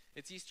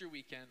 It's Easter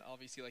weekend,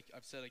 obviously, like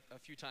I've said a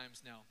few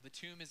times now. The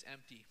tomb is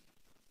empty.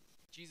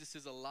 Jesus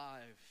is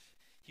alive.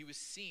 He was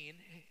seen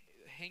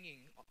hanging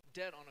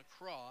dead on a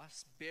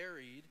cross,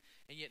 buried,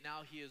 and yet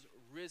now he is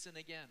risen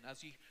again.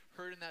 As we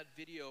heard in that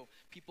video,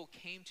 people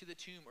came to the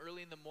tomb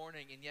early in the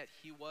morning, and yet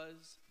he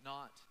was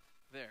not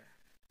there.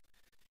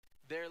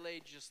 There lay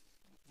just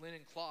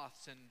linen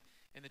cloths,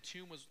 and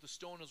the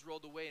stone was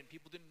rolled away, and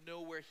people didn't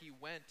know where he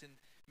went. And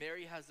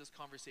Mary has this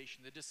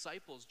conversation. The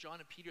disciples, John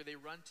and Peter, they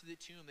run to the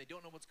tomb. They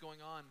don't know what's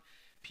going on.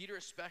 Peter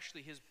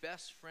especially, his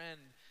best friend,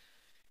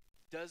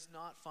 does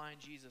not find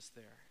Jesus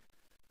there.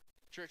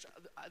 Church,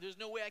 there's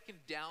no way I can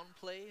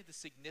downplay the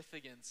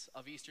significance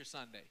of Easter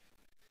Sunday.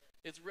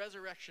 It's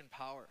resurrection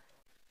power.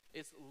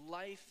 It's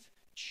life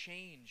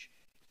change.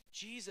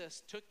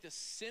 Jesus took the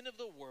sin of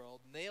the world,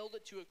 nailed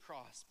it to a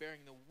cross,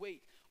 bearing the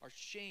weight, our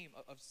shame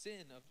of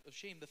sin, of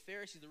shame. The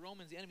Pharisees, the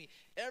Romans, the enemy,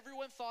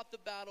 everyone thought the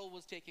battle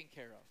was taken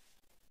care of.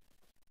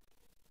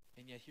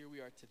 And yet here we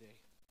are today,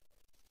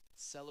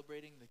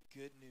 celebrating the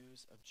good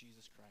news of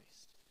Jesus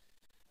Christ.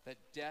 That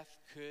death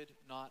could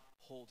not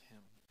hold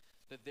him.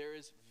 That there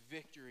is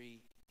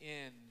victory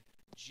in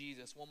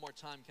Jesus. One more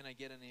time, can I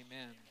get an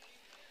amen?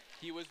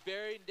 He was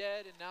buried and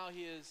dead, and now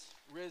he is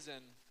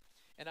risen.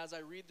 And as I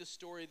read the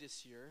story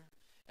this year,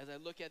 as I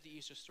look at the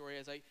Easter story,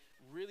 as I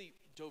really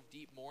dove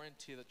deep more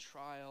into the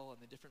trial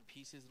and the different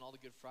pieces and all the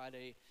Good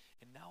Friday,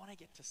 and now when I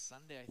get to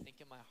Sunday, I think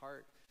in my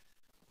heart,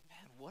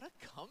 man, what a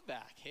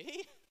comeback,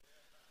 hey?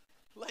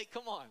 Like,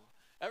 come on.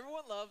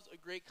 Everyone loves a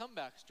great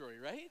comeback story,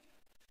 right?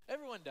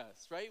 Everyone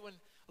does, right?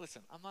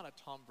 Listen, I'm not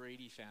a Tom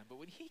Brady fan, but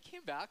when he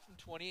came back from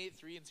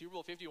 28-3 in Super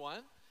Bowl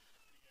 51,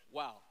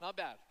 wow, not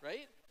bad,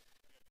 right?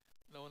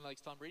 No one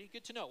likes Tom Brady?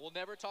 Good to know. We'll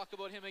never talk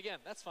about him again.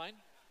 That's fine.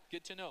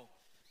 Good to know.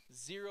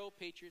 0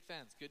 Patriot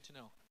fans. Good to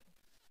know.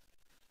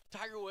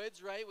 Tiger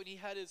Woods, right, when he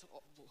had his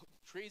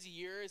crazy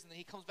years, and then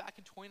he comes back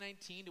in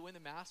 2019 to win the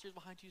Masters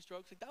behind 2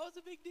 strokes, like, that was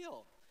a big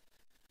deal.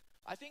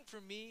 I think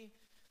for me,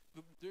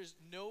 there's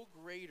no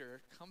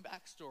greater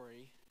comeback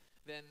story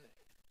than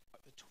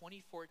the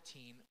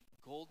 2014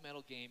 gold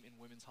medal game in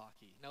women's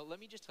hockey. Now, let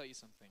me just tell you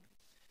something.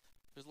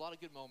 There's a lot of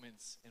good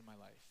moments in my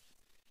life.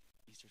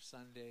 Easter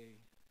Sunday,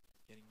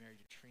 getting married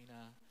to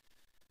Trina.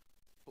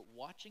 But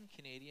watching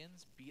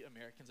Canadians beat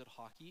Americans at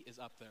hockey is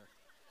up there.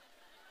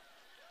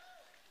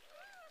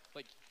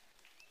 Like,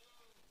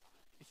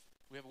 if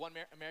we have one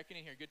American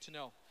in here, good to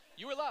know.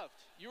 You were loved.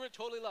 You were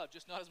totally loved,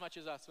 just not as much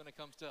as us when it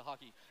comes to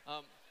hockey.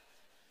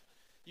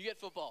 You get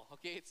football,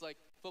 okay? It's like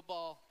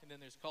football, and then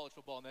there's college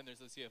football, and then there's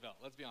the CFL.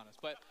 Let's be honest.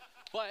 But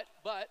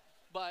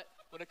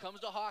when it comes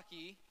to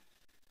hockey,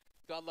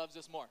 God loves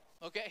us more,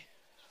 okay?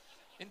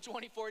 In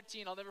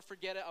 2014, I'll never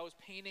forget it. I was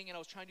painting, and I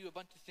was trying to do a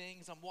bunch of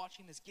things. I'm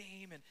watching this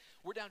game, and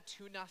we're down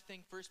 2-0.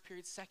 First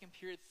period, second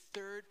period,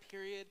 third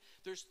period.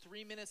 There's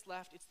 3 minutes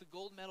left. It's the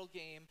gold medal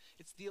game.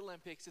 It's the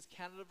Olympics. It's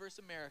Canada versus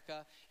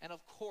America. And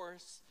of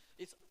course,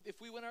 if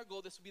we win our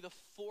gold, this would be the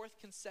 4th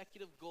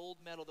consecutive gold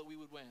medal that we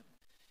would win.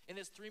 And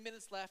there's 3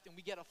 minutes left, and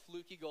we get a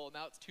fluky goal.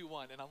 Now it's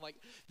 2-1, and I'm like,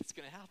 it's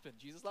going to happen.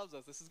 Jesus loves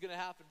us. This is going to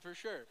happen for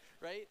sure,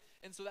 right?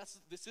 And so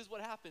this is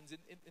what happens.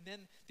 And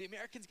then the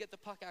Americans get the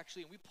puck,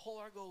 actually, and we pull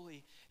our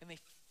goalie, and they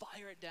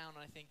fire it down,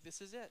 and I think,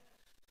 this is it.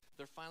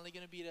 They're finally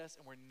going to beat us,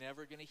 and we're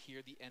never going to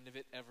hear the end of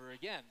it ever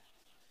again.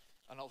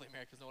 And all the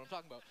Americans know what I'm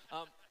talking about.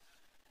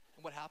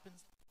 And what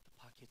happens? The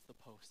puck hits the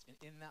post. And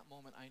in that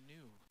moment, I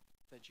knew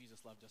that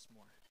Jesus loved us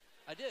more.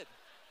 I did.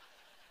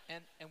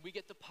 And we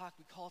get the puck,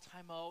 we call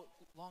timeout.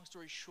 Long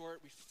story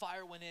short, we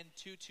fire one in,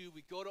 2-2.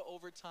 We go to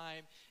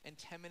overtime, and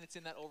 10 minutes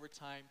in that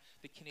overtime,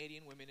 the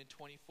Canadian women in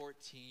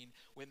 2014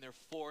 win their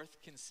 4th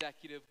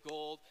consecutive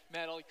gold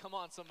medal. Come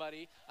on,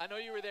 somebody. I know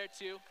you were there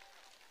too.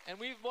 And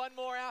we've won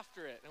more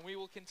after it, and we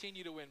will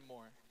continue to win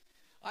more.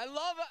 I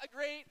love a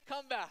great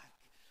comeback.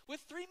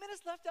 With 3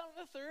 minutes left down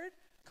in the third,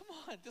 come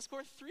on, to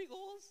score 3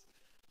 goals?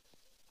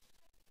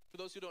 For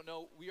those who don't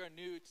know, we are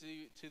new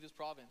to this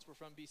province. We're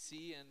from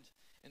BC,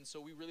 and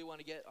so we really want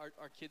to get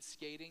our kids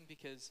skating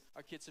because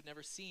our kids have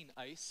never seen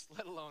ice,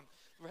 let alone,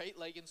 right?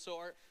 Like, and so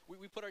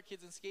we put our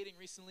kids in skating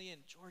recently,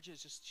 and Georgia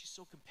is she's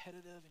so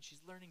competitive, and she's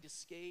learning to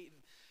skate,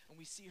 and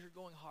we see her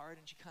going hard,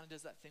 and she kind of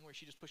does that thing where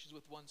she just pushes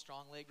with one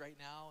strong leg right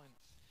now. And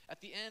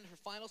at the end, her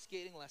final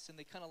skating lesson,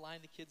 they kind of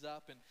lined the kids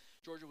up, and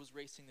Georgia was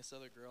racing this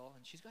other girl,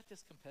 and she's got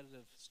this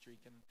competitive streak,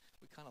 and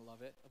we kind of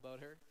love it about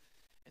her.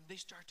 And they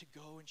start to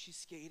go, and she's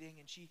skating,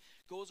 and she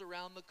goes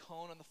around the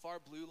cone on the far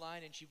blue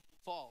line, and she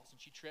falls, and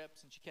she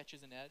trips, and she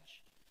catches an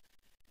edge.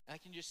 And I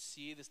can just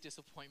see this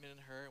disappointment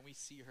in her, and we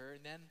see her,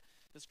 and then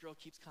this girl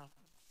keeps kind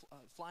of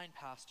flying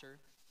past her.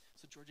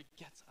 So Georgia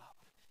gets up,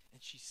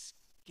 and she's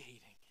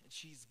skating, and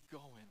she's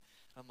going.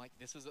 I'm like,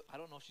 I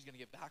don't know if she's going to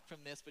get back from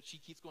this, but she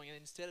keeps going. And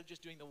instead of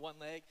just doing the one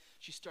leg,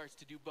 she starts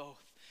to do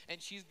both.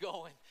 And she's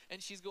going,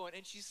 and she's going,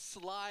 and she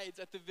slides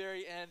at the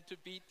very end to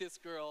beat this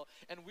girl.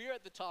 And we're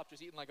at the top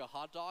just eating like a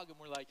hot dog, and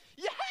we're like,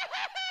 yes!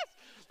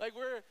 Like,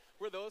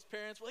 we're those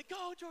parents. We're like,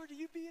 go, Georgia,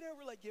 you beat her.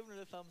 We're like giving her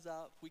the thumbs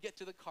up. We get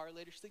to the car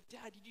later. She's like,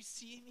 Dad, did you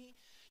see me?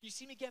 You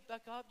see me get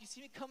back up? You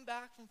see me come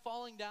back from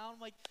falling down? I'm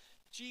like,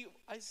 gee,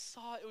 I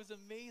saw it. It was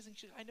amazing.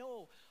 She's like, I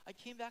know. I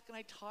came back and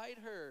I tied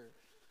her.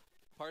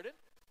 Pardon?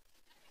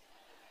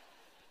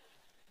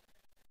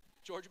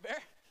 Georgia Bear,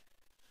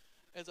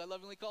 as I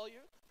lovingly call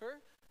her,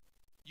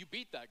 you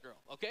beat that girl,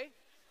 okay?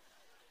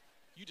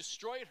 You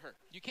destroyed her.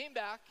 You came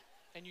back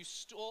and you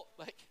stole,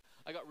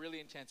 I got really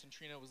intense, and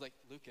Trina was like,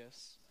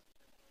 Lucas,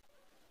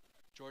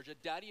 Georgia,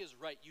 Daddy is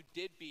right. You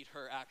did beat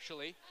her,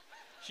 actually.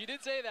 She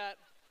did say that.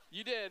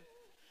 You did.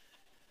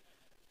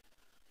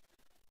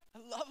 I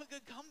love a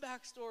good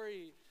comeback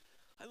story.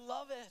 I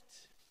love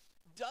it.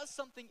 Does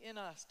something in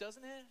us,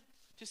 doesn't it?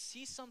 To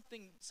see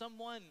something,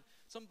 someone,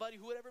 somebody,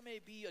 whoever it may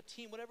be, a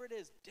team, whatever it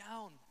is,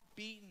 down,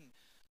 beaten,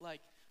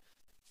 like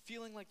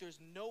feeling like there's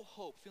no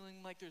hope,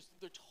 feeling like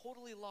they're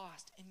totally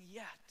lost, and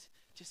yet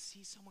to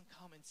see someone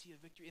come and see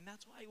a victory. And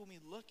that's why when we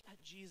look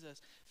at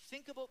Jesus,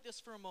 think about this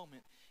for a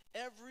moment.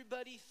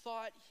 Everybody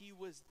thought he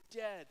was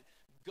dead,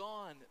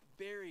 gone,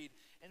 buried,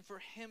 and for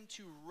him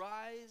to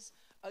rise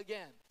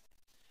again,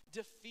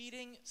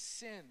 defeating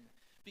sin.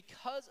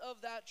 Because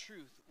of that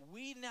truth,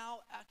 we now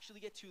actually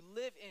get to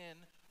live in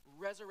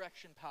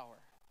resurrection power.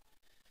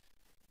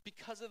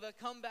 Because of the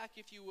comeback,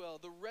 if you will,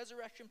 the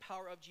resurrection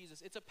power of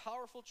Jesus. It's a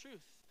powerful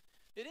truth.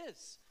 It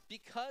is.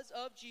 Because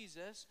of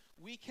Jesus,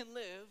 we can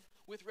live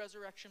with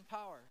resurrection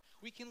power.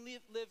 We can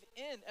live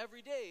in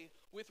every day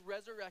with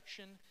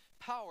resurrection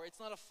power. It's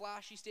not a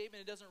flashy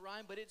statement. It doesn't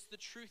rhyme, but it's the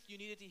truth you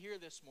needed to hear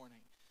this morning.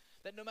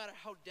 That no matter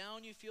how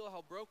down you feel,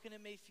 how broken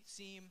it may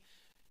seem,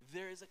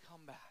 there is a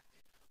comeback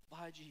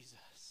by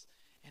Jesus.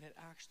 And it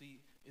actually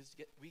is,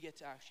 we get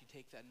to actually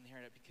take that and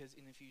inherit it, because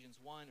in Ephesians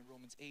 1 and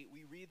Romans 8,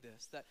 we read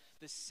this, that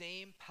the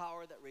same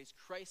power that raised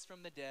Christ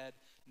from the dead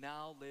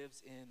now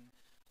lives in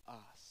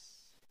us.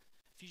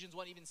 Ephesians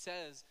 1 even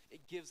says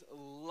it gives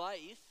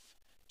life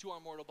to our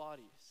mortal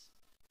bodies.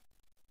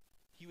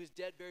 He was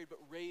dead, buried, but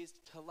raised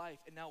to life,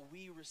 and now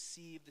we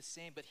receive the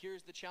same. But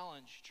here's the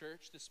challenge,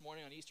 church, this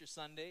morning on Easter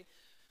Sunday.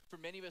 For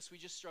many of us, we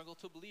just struggle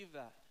to believe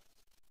that.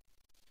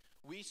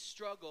 We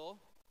struggle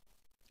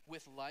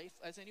with life,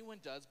 as anyone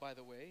does, by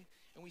the way,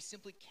 and we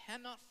simply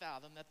cannot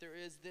fathom that there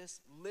is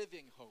this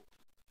living hope.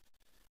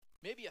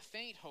 Maybe a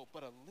faint hope,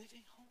 but a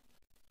living hope.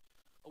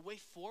 A way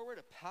forward,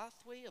 a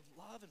pathway of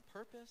love and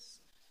purpose.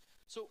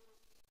 So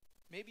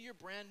maybe you're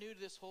brand new to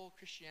this whole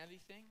Christianity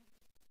thing.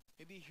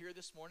 Maybe you're here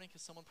this morning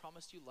because someone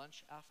promised you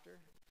lunch after.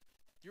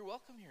 You're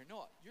welcome here.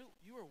 No,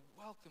 you are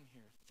welcome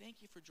here.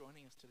 Thank you for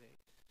joining us today.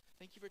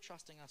 Thank you for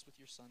trusting us with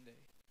your Sunday.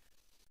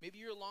 Maybe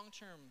you're a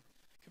long-term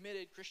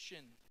committed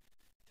Christian.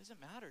 It doesn't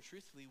matter,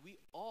 truthfully. We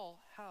all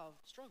have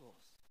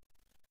struggles.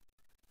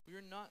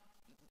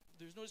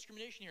 There's no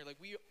discrimination here. Like,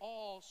 we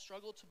all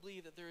struggle to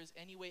believe that there is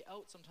any way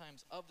out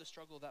sometimes of the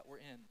struggle that we're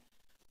in.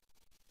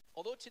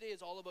 Although today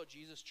is all about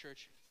Jesus,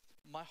 church,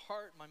 my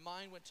heart, my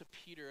mind went to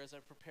Peter as I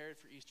prepared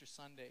for Easter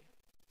Sunday.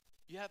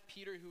 You have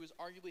Peter, who is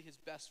arguably his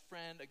best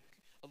friend,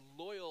 a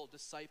loyal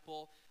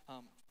disciple,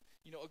 a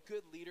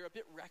good leader, a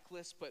bit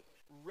reckless, but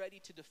ready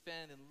to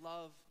defend and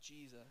love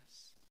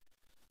Jesus.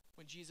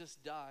 When Jesus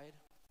died,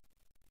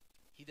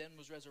 he then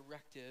was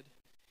resurrected.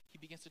 He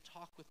begins to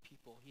talk with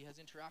people. He has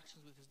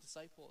interactions with his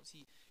disciples.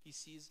 He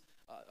sees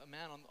a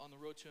man on the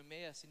road to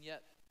Emmaus, and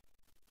yet,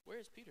 where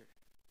is Peter?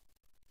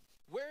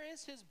 Where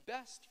is his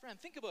best friend?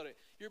 Think about it.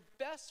 Your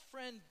best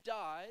friend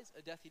dies,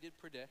 a death he did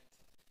predict.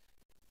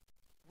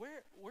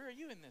 Where are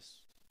you in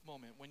this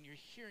moment when you're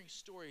hearing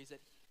stories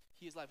that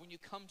he is alive? When you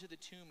come to the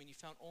tomb and you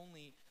found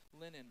only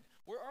linen,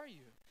 where are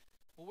you?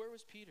 Well, where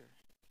was Peter?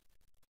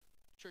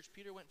 Church,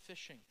 Peter went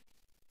fishing.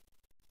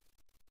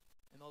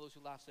 And all those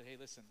who laughed said, hey,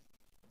 listen,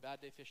 a bad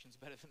day fishing is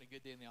better than a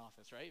good day in the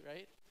office, right?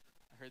 I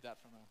heard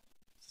that from a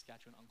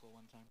Saskatchewan uncle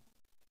one time.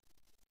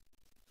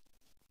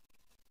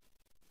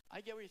 I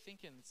get what you're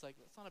thinking. It's like,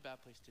 it's not a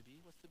bad place to be.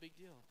 What's the big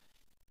deal?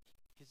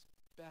 His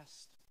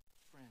best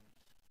friend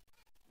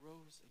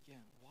rose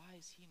again. Why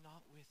is he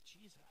not with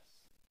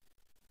Jesus?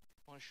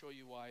 I want to show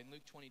you why. In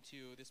Luke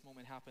 22, this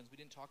moment happens. We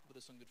didn't talk about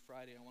this on Good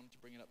Friday. I wanted to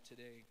bring it up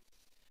today.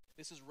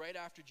 This is right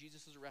after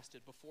Jesus is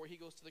arrested. Before he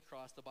goes to the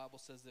cross, the Bible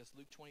says this.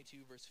 Luke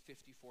 22, verse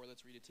 54.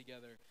 Let's read it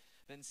together.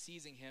 Then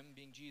seizing him,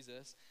 being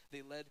Jesus,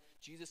 they led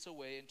Jesus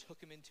away and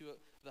took him into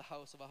the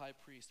house of a high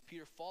priest.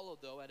 Peter followed,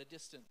 though, at a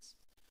distance.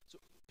 So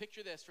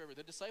picture this forever.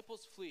 The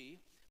disciples flee,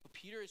 but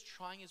Peter is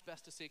trying his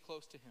best to stay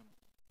close to him.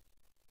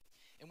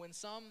 And when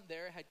some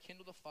there had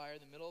kindled a fire in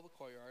the middle of the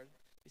courtyard,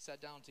 they sat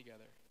down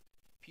together.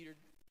 Peter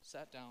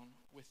sat down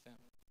with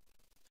them.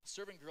 A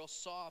servant girl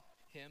saw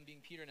him, being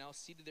Peter now,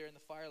 seated there in the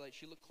firelight.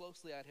 She looked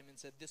closely at him and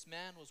said, this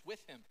man was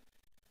with him.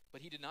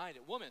 But he denied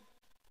it. Woman,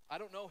 I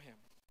don't know him.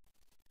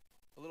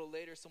 A little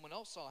later, someone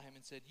else saw him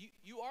and said,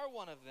 you are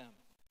one of them.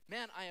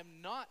 Man, I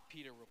am not,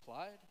 Peter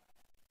replied.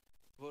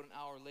 About an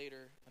hour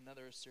later,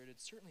 another asserted,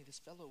 certainly this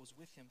fellow was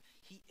with him.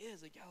 He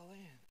is a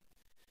Galilean.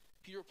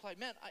 Peter replied,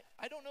 man,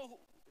 I don't know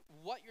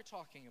what you're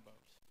talking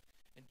about.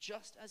 And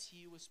just as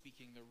he was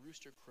speaking, the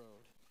rooster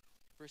crowed.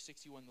 Verse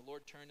 61, the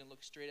Lord turned and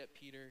looked straight at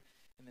Peter,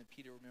 and then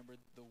Peter remembered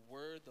the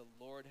word the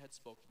Lord had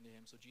spoken to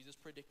him. So Jesus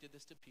predicted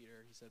this to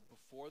Peter. He said,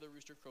 before the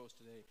rooster crows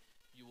today,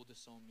 you will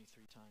disown me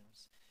 3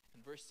 times.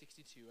 In verse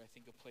 62, I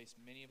think a place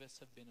many of us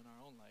have been in our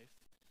own life.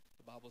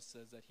 The Bible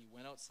says that he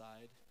went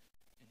outside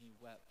and he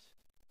wept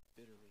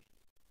bitterly.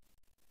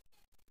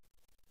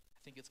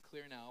 I think it's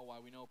clear now why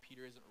we know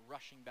Peter isn't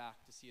rushing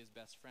back to see his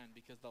best friend,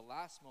 because the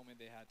last moment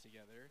they had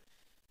together,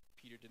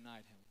 Peter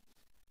denied him.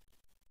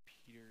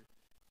 Peter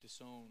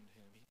disowned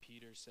him.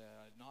 Peter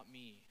said, not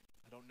me.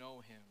 I don't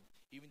know him.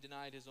 He even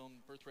denied his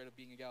own birthright of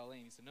being a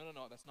Galilean. He said, no,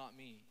 that's not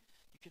me.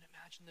 You You can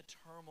imagine the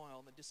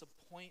turmoil, the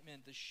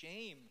disappointment, the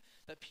shame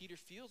that Peter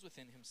feels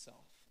within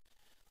himself.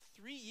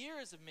 3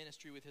 years of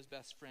ministry with his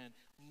best friend,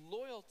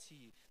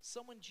 loyalty,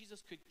 someone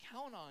Jesus could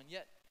count on,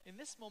 yet in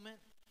this moment,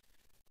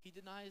 he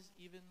denies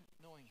even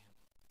knowing him.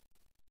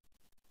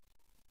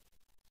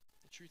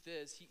 The truth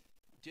is, he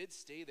did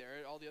stay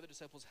there. All the other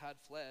disciples had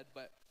fled,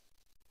 but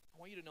I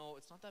want you to know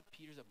it's not that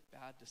Peter's a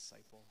bad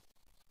disciple,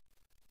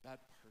 bad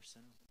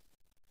person.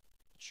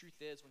 The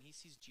truth is, when he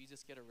sees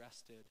Jesus get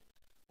arrested,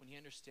 when he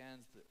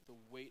understands the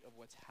weight of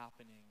what's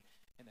happening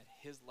and that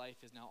his life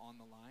is now on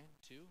the line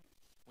too,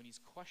 when he's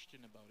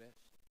questioned about it,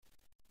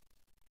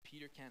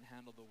 Peter can't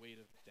handle the weight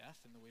of death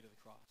and the weight of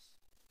the cross.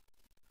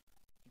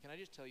 And can I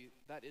just tell you,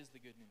 that is the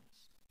good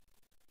news.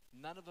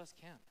 None of us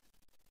can.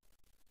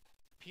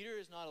 Peter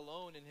is not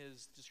alone in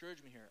his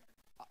discouragement here.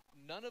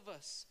 None of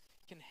us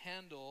can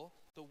handle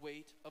the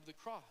weight of the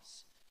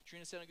cross.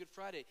 Trina said on Good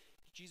Friday,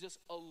 Jesus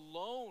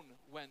alone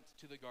went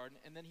to the garden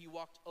and then he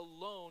walked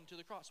alone to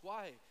the cross.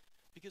 Why?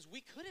 Because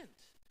we couldn't.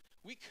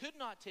 We could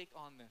not take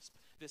on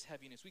this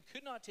heaviness. We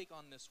could not take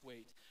on this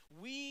weight.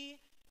 We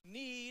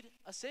need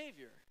a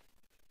Savior.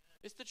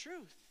 It's the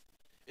truth.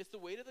 It's the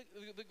weight of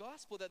the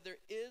gospel that there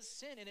is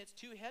sin and it's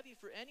too heavy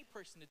for any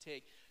person to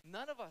take.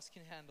 None of us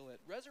can handle it.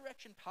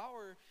 Resurrection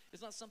power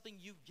is not something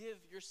you give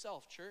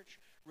yourself, church.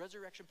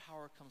 Resurrection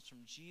power comes from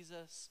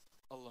Jesus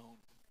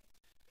alone.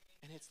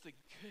 And it's the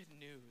good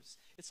news.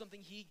 It's something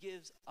he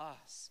gives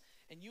us.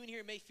 And you in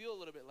here may feel a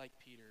little bit like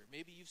Peter.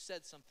 Maybe you've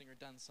said something or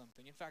done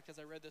something. In fact, as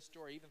I read this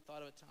story, I even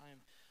thought of a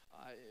time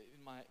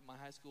in my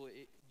high school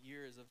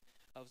years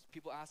of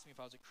people asking me if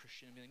I was a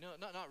Christian and being like,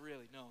 no, not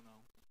really, no.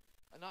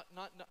 Not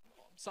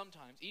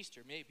sometimes,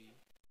 Easter, maybe.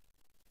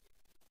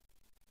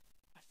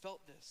 I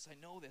felt this, I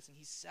know this, and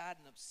he's sad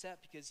and upset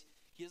because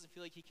he doesn't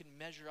feel like he can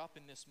measure up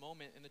in this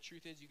moment. And the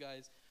truth is, you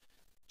guys,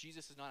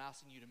 Jesus is not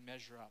asking you to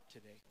measure up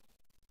today.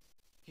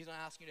 He's not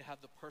asking you to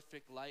have the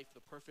perfect life,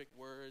 the perfect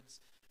words.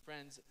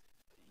 Friends,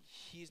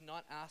 he's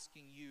not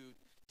asking you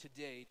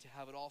today to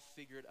have it all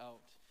figured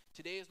out.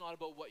 Today is not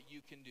about what you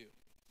can do.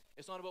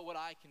 It's not about what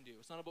I can do.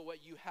 It's not about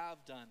what you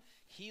have done.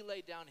 He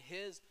laid down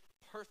his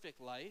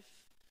perfect life.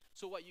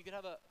 So what, you could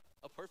have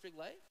a perfect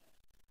life?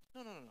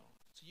 No.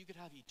 So you could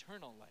have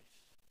eternal life.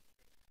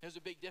 There's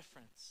a big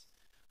difference.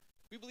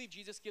 We believe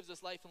Jesus gives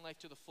us life and life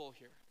to the full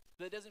here.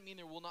 That doesn't mean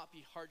there will not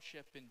be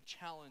hardship and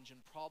challenge and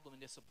problem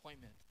and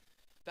disappointment.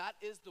 That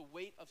is the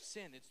weight of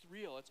sin. It's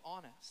real, it's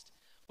honest.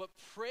 But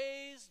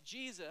praise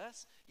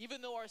Jesus,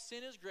 even though our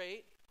sin is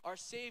great, our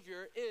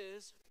Savior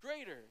is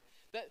greater.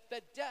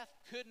 That death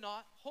could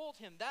not hold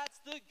him. That's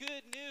the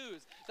good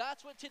news.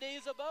 That's what today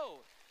is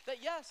about.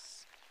 That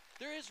yes,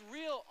 there is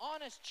real,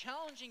 honest,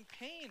 challenging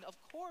pain, of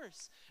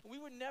course. And we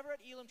would never at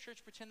Elim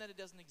Church pretend that it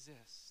doesn't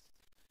exist.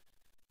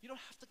 You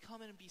don't have to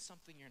come in and be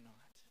something you're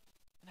not.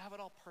 And have it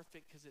all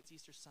perfect because it's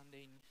Easter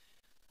Sunday. And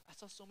I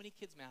saw so many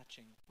kids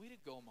matching. Way to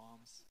go,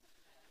 moms.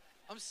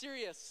 I'm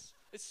serious.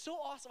 It's so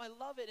awesome. I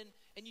love it.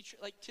 And you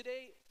like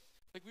today,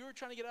 like we were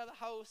trying to get out of the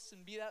house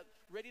and be that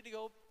ready to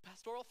go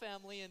pastoral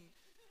family, and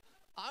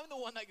I'm the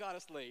one that got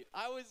us late.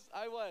 I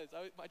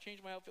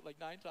changed my outfit like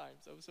 9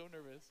 times. I was so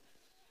nervous.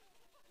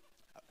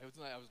 I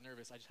was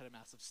nervous. I just had a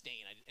massive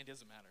stain. It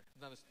doesn't matter.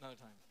 Another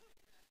time.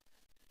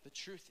 The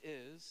truth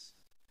is,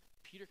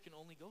 Peter can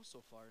only go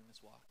so far in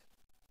this walk.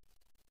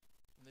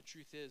 And the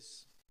truth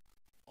is,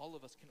 all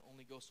of us can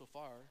only go so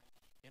far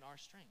in our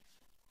strength.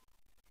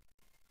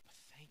 But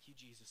thank you,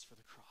 Jesus, for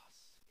the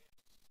cross.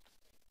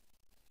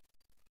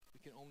 We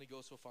can only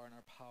go so far in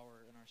our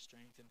power and our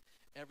strength. And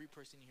every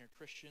person here,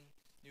 Christian,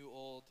 new,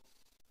 old,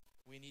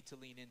 we need to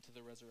lean into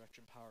the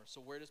resurrection power. So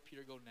where does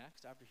Peter go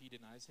next after he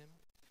denies him?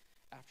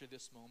 After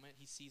this moment,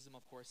 he sees him,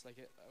 of course, like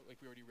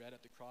we already read,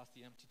 at the cross,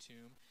 the empty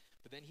tomb.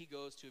 But then he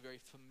goes to a very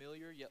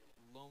familiar yet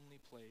lonely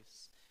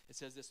place. It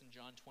says this in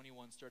John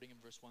 21, starting in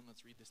verse 1.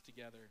 Let's read this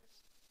together.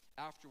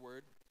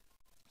 Afterward,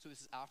 so this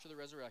is after the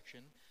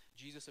resurrection,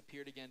 Jesus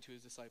appeared again to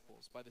his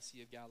disciples by the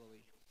Sea of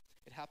Galilee.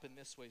 It happened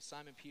this way.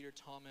 Simon Peter,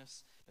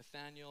 Thomas,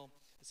 Nathanael,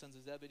 the sons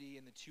of Zebedee,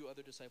 and the 2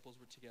 other disciples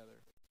were together.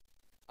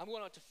 I'm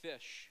going out to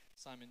fish,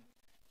 Simon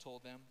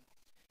told them.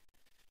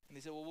 And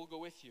they said, well, we'll go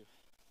with you.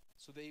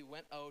 So they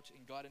went out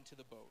and got into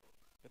the boat.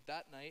 But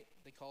that night,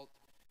 they caught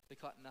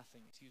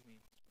nothing.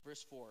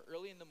 Verse 4,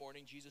 early in the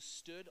morning, Jesus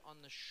stood on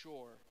the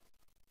shore.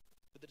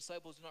 But the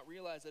disciples did not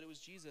realize that it was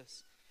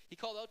Jesus. He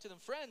called out to them,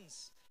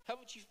 friends,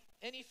 haven't you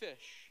any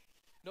fish?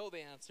 No,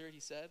 they answered,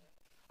 he said.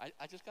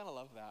 I just kind of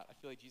love that. I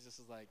feel like Jesus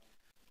is like,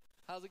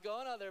 how's it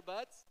going out there,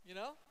 buds? You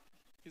know?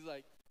 He's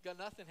like, got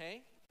nothing,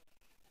 hey?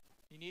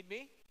 You need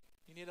me?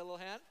 You need a little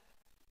hand?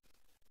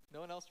 No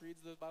one else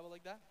reads the Bible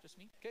like that? Just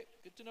me? Okay,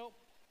 good to know.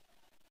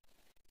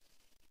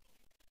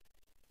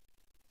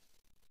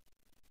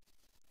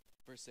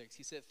 Verse 6,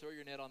 he said, throw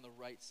your net on the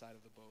right side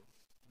of the boat,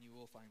 and you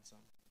will find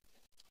some.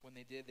 When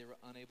they did, they were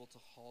unable to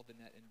haul the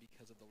net in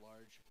because of the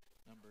large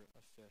number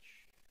of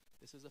fish.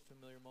 This is a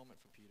familiar moment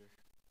for Peter.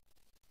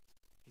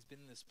 He's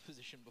been in this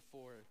position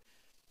before.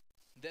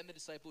 Then the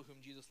disciple whom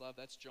Jesus loved,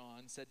 that's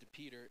John, said to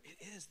Peter, it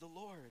is the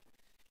Lord.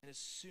 And as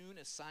soon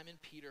as Simon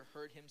Peter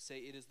heard him say,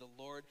 "It is the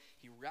Lord,"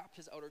 he wrapped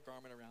his outer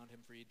garment around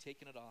him, for he had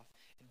taken it off,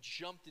 and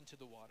jumped into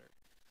the water.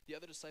 The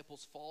other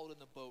disciples followed in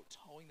the boat,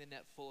 towing the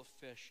net full of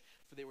fish,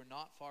 for they were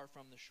not far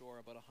from the shore,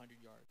 about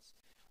 100 yards.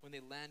 When they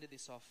landed, they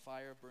saw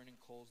fire burning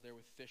coals there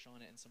with fish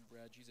on it and some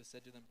bread. Jesus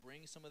said to them,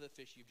 "Bring some of the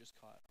fish you've just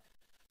caught."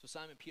 So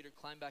Simon Peter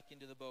climbed back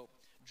into the boat.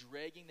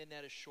 Dragging the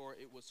net ashore,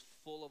 it was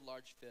full of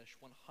large fish,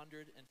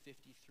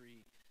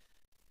 153.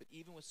 But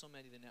even with so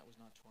many, the net was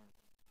not torn.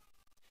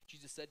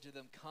 Jesus said to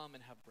them, "Come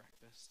and have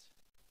breakfast."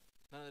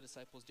 None of the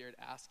disciples dared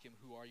ask him,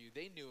 "Who are you?"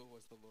 They knew it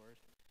was the Lord.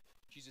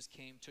 Jesus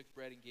came, took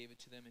bread, and gave it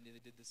to them, and they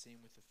did the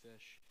same with the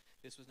fish.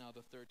 This was now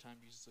the third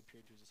time Jesus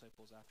appeared to his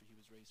disciples after he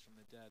was raised from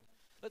the dead.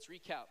 Let's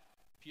recap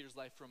Peter's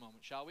life for a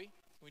moment, shall we?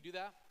 Can we do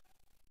that?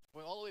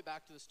 Going all the way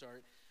back to the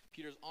start,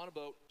 Peter's on a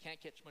boat, can't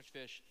catch much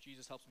fish.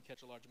 Jesus helps him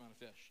catch a large amount of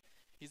fish.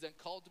 He's then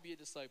called to be a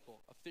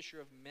disciple, a fisher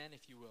of men,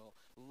 if you will,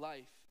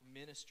 life,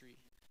 ministry.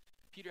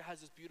 Peter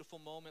has this beautiful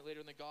moment later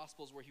in the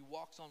Gospels where he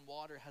walks on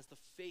water, has the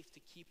faith to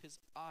keep his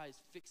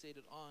eyes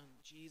fixated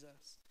on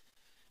Jesus.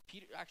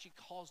 Peter actually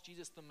calls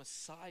Jesus the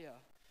Messiah.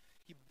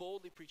 He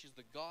boldly preaches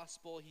the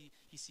gospel.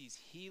 He sees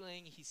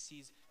healing. He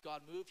sees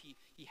God move.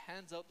 He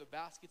hands out the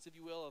baskets, if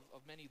you will,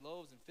 of many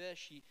loaves and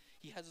fish.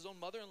 He has his own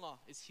mother-in-law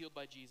is healed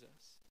by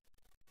Jesus.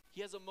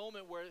 He has a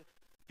moment where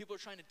people are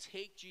trying to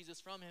take Jesus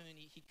from him, and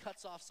he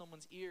cuts off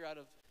someone's ear out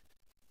of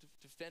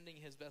defending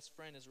his best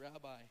friend, his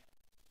rabbi.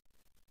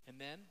 And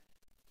then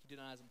he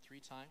denies him 3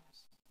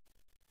 times,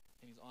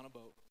 and he's on a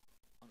boat,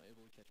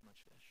 unable to catch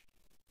much fish.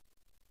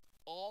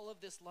 All of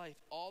this life,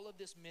 all of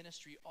this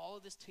ministry, all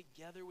of this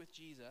together with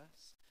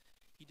Jesus,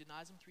 he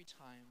denies him 3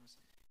 times,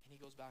 and he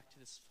goes back to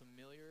this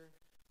familiar,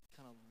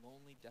 kind of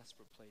lonely,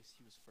 desperate place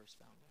he was first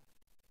found in.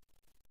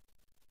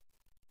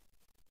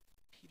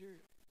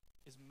 Peter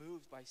is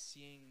moved by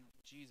seeing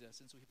Jesus,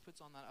 and so he puts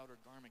on that outer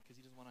garment because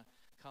he doesn't want to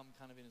come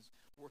kind of in his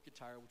work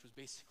attire, which was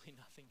basically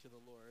nothing to the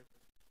Lord.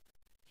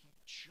 He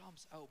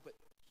jumps out, but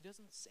he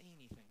doesn't say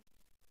anything.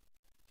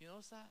 Do you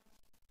notice that?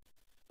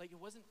 Like, it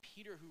wasn't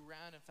Peter who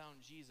ran and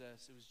found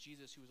Jesus. It was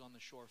Jesus who was on the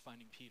shore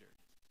finding Peter.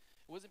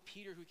 It wasn't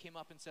Peter who came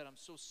up and said, "I'm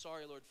so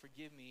sorry, Lord,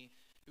 forgive me."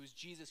 It was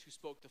Jesus who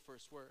spoke the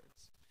first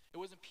words. It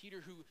wasn't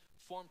Peter who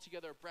formed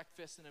together a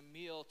breakfast and a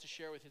meal to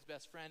share with his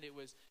best friend. It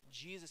was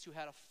Jesus who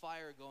had a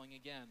fire going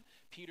again.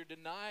 Peter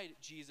denied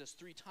Jesus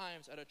 3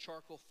 times at a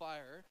charcoal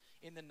fire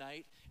in the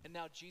night, and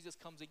now Jesus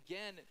comes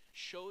again,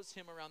 shows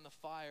him around the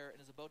fire, and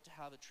is about to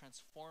have a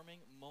transforming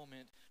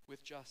moment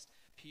with just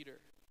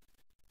Peter.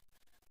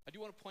 I do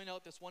want to point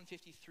out this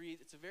 153.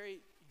 It's a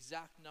very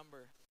exact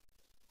number.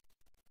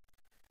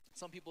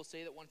 Some people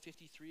say that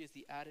 153 is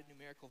the added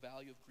numerical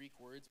value of Greek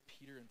words,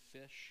 Peter and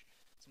fish.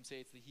 Some say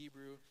it's the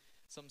Hebrew.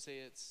 Some say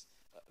it's,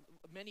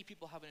 many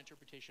people have an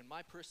interpretation.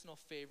 My personal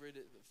favorite,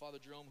 Father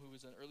Jerome, who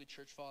was an early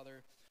church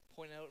father,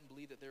 pointed out and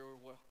believed that there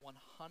were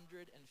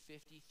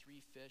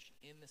 153 fish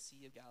in the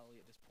Sea of Galilee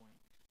at this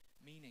point.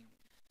 Meaning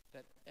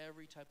that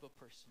every type of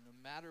person, no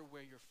matter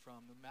where you're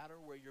from, no matter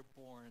where you're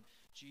born,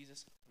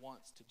 Jesus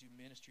wants to do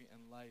ministry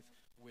and life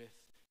with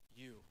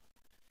you.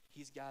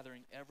 He's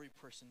gathering every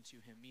person to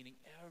him, meaning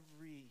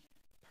every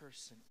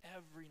person,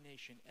 every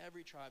nation,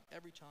 every tribe,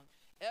 every tongue,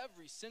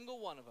 every single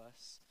one of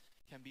us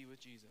can be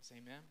with Jesus.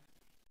 Amen?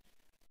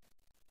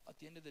 At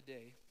the end of the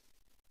day,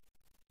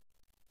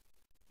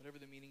 whatever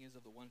the meaning is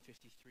of the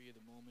 153 of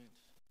the moment,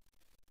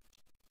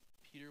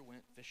 Peter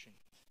went fishing.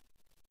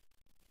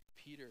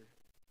 Peter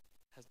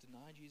has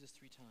denied Jesus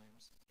 3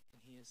 times,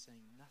 and he is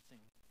saying nothing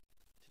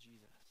to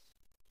Jesus.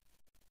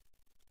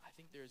 I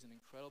think there is an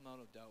incredible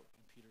amount of doubt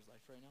in Peter's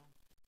life right now.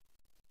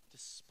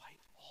 Despite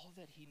all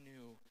that he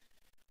knew,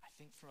 I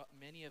think for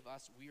many of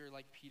us, we are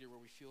like Peter, where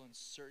we feel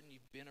uncertain.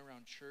 You've been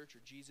around church or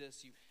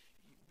Jesus,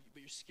 but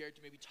you're scared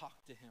to maybe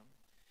talk to him.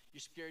 You're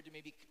scared to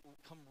maybe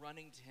come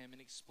running to him and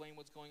explain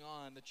what's going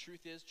on. The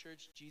truth is,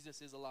 church,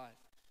 Jesus is alive.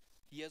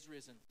 He has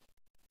risen.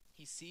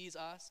 He sees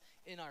us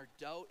in our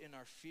doubt, in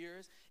our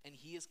fears, and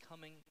he is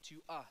coming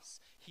to us.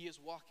 He is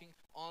walking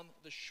on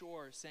the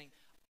shore saying,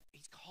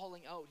 he's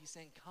calling out. He's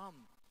saying,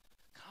 come,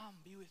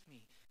 be with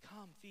me.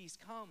 Come, feast,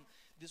 come.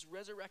 This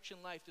resurrection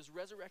life, this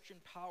resurrection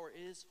power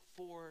is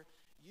for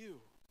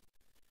you.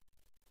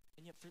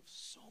 And yet for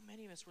so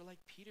many of us, we're like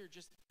Peter,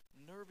 just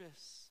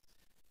nervous,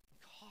 and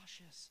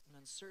cautious, and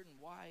uncertain.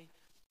 Why?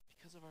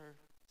 Because of our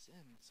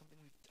sin, something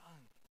we've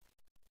done.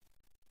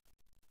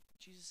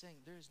 Jesus is saying,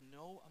 there is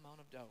no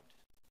amount of doubt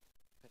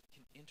that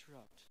can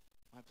interrupt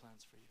my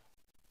plans for you.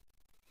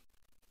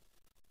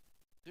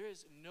 There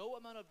is no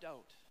amount of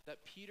doubt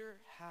that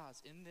Peter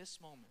has in this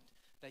moment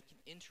that can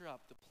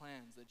interrupt the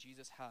plans that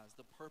Jesus has,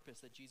 the purpose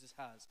that Jesus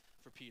has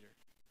for Peter.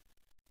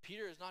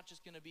 Peter is not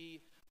just going to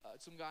be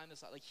some guy on the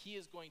side. Like, he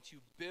is going to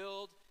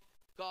build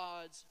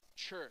God's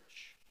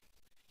church.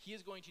 He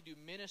is going to do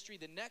ministry.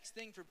 The next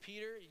thing for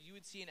Peter, you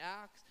would see in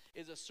Acts,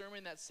 is a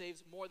sermon that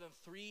saves more than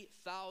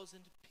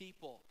 3,000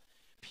 people.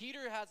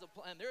 Peter has a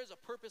plan. There is a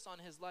purpose on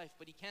his life,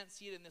 but he can't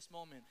see it in this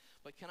moment.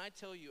 But can I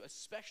tell you,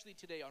 especially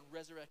today on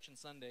Resurrection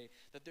Sunday,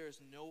 that there is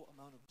no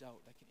amount of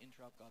doubt that can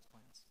interrupt God's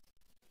plans.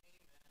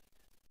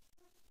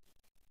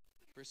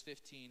 Verse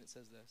 15, it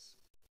says this.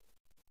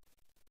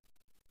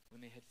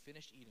 When they had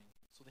finished eating,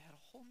 so they had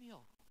a whole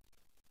meal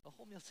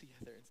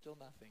together and still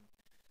nothing.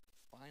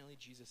 Finally,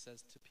 Jesus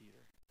says to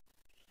Peter,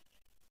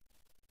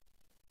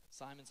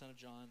 Simon, son of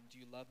John, do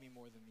you love me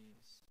more than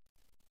these?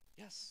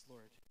 Yes,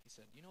 Lord, he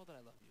said, you know that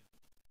I love you.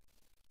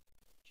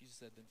 Jesus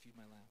said, then feed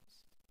my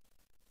lambs.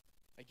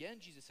 Again,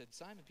 Jesus said,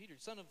 Simon, Peter,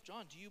 son of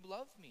John, do you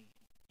love me?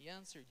 He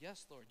answered,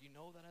 yes, Lord, you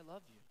know that I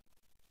love you.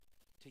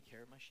 Take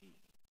care of my sheep,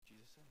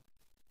 Jesus said.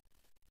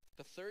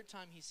 The third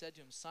time he said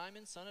to him,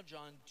 Simon, son of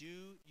John,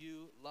 do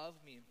you love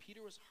me? And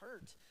Peter was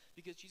hurt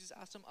because Jesus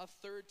asked him a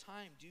third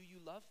time, do you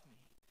love me?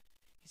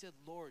 He said,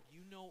 Lord,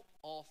 you know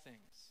all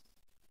things.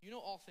 You know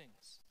all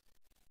things.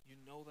 You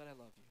know that I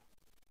love you.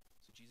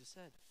 So Jesus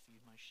said,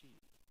 feed my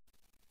sheep.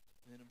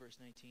 And then in verse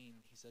 19,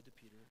 he said to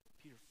Peter,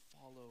 Peter,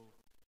 follow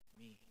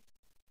me.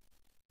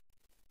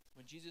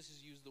 When Jesus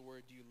has used the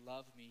word, do you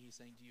love me? He's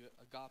saying, do you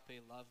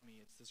agape love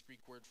me? It's this Greek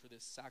word for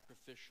this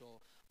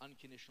sacrificial,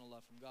 unconditional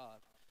love from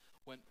God.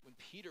 When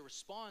Peter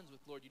responds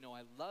with, Lord, you know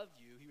I love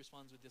you, he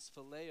responds with this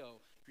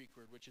phileo Greek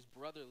word, which is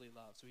brotherly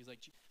love. So he's like,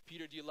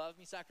 Peter, do you love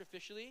me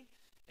sacrificially?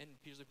 And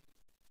Peter's like,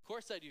 of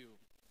course I do,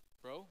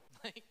 bro.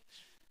 Like,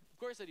 of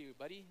course I do,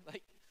 buddy.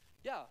 Like,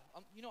 yeah,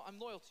 I'm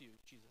loyal to you,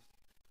 Jesus.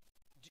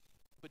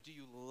 But do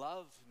you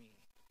love me?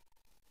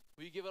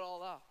 Will you give it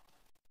all up?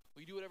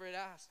 Will you do whatever it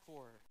asked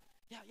for?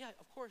 Yeah,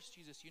 of course,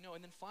 Jesus, you know.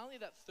 And then finally,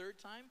 that third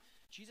time,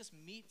 Jesus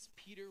meets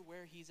Peter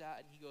where he's at,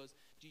 and he goes,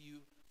 do you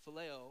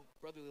phileo,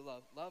 brotherly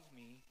love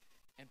me?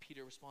 And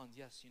Peter responds,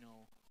 yes, you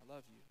know, I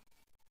love you.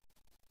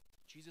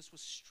 Jesus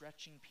was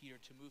stretching Peter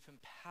to move him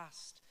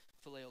past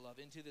phileo love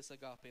into this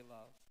agape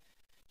love.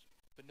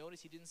 But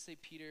notice he didn't say,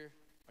 Peter,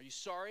 are you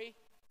sorry?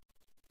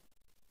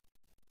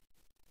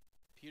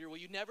 Peter, will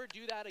you never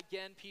do that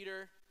again,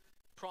 Peter?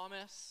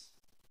 Promise?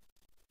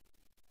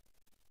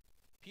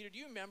 Peter, do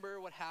you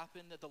remember what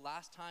happened at the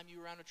last time you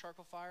were around a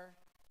charcoal fire?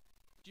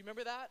 Do you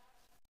remember that?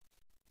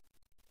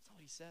 That's not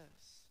what he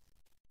says.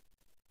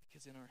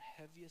 Because in our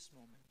heaviest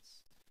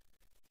moments,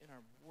 in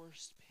our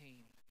worst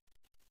pain,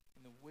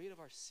 in the weight of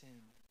our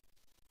sin,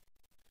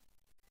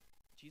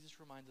 Jesus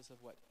reminds us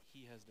of what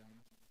he has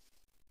done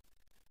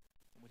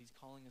and what he's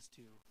calling us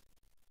to.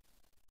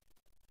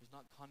 There's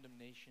not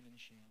condemnation and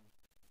shame.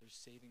 There's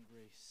saving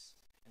grace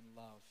and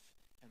love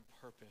and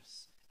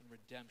purpose and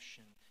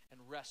redemption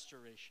and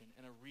restoration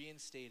and a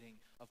reinstating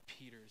of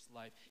Peter's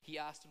life. He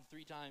asked him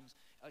 3 times.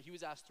 He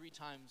was asked 3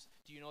 times,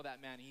 do you know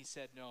that man? And he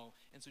said no.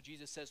 And so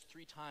Jesus says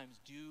 3 times,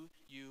 do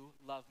you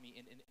love me?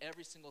 And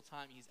every single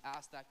time he's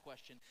asked that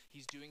question,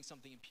 he's doing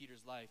something in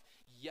Peter's life.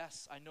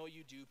 Yes, I know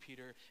you do,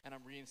 Peter, and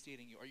I'm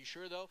reinstating you. Are you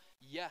sure though?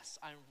 Yes,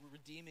 I'm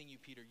redeeming you,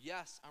 Peter.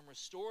 Yes, I'm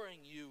restoring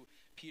you,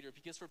 Peter.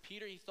 Because for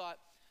Peter, he thought,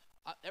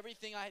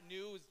 everything I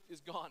knew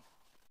is gone.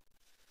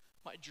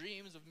 My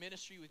dreams of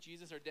ministry with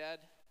Jesus are dead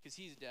because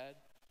he's dead.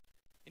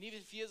 And even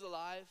if he is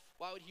alive,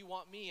 why would he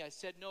want me? I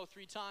said no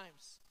 3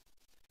 times.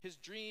 His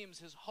dreams,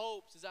 his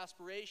hopes, his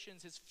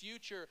aspirations, his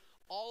future,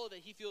 all of it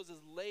he feels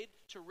is laid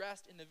to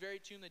rest in the very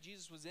tomb that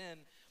Jesus was in.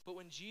 But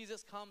when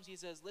Jesus comes, he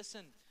says,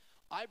 listen,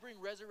 I bring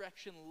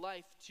resurrection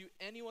life to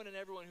anyone and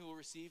everyone who will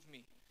receive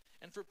me.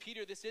 And for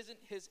Peter, this isn't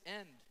his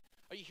end.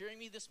 Are you hearing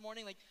me this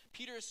morning? Like,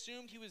 Peter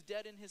assumed he was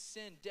dead in his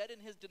sin, dead in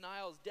his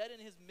denials, dead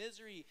in his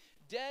misery,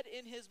 dead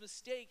in his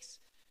mistakes.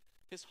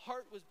 His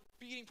heart was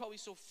beating probably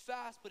so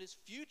fast, but his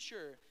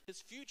future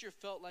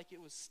felt like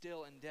it was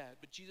still and dead.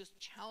 But Jesus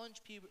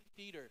challenged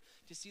Peter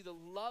to see the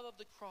love of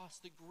the cross,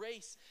 the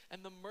grace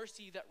and the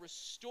mercy that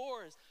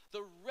restores,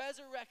 the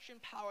resurrection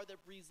power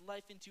that breathes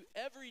life into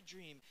every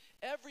dream,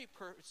 every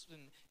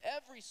person,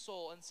 every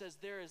soul, and says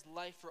there is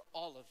life for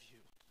all of you.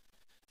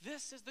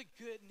 This is the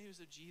good news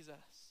of Jesus.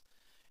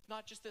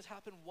 Not just this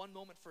happened one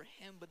moment for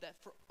him, but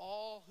that for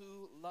all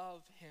who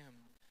love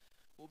him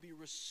will be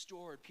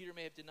restored. Peter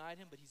may have denied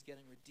him, but he's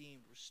getting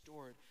redeemed,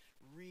 restored,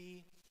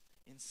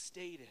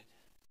 reinstated.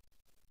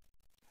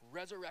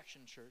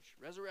 Resurrection, church,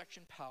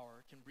 resurrection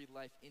power can breathe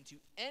life into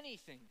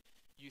anything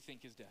you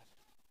think is dead.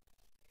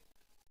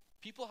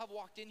 People have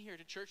walked in here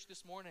to church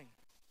this morning,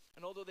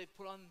 and although they've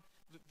put on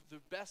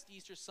the best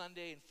Easter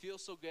Sunday and feel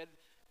so good,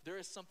 there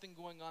is something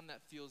going on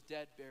that feels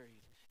dead,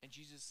 buried. And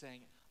Jesus is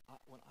saying,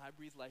 when I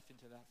breathe life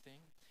into that thing,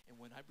 and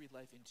when I breathe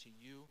life into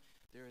you,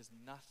 there is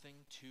nothing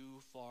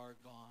too far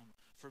gone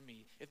for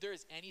me. If there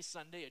is any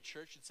Sunday a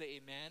church should say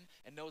amen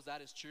and knows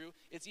that is true,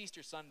 it's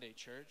Easter Sunday,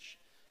 church.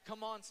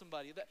 Come on,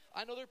 somebody.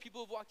 I know there are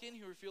people who've walked in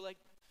here who feel like,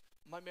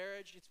 my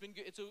marriage, it's been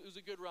good. It was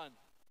a good run.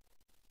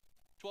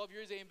 12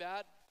 years ain't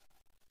bad.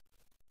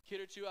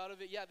 Kid or 2 out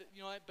of it. Yeah,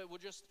 you know what? But we're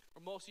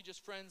mostly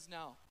just friends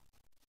now.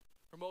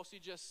 We're mostly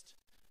just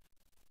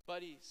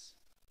buddies.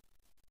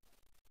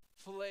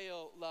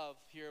 Phileo love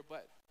here,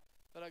 but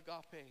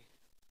agape.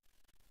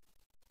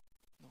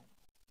 No.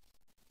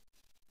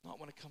 Not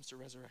when it comes to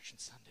Resurrection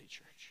Sunday,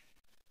 church.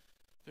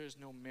 There's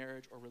no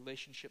marriage or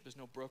relationship. There's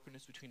no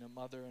brokenness between a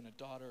mother and a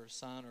daughter or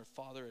son or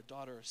father, a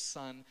daughter or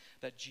son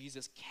that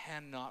Jesus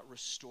cannot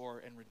restore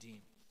and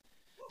redeem.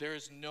 There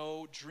is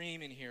no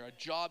dream in here, a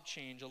job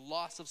change, a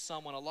loss of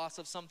someone, a loss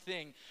of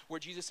something where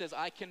Jesus says,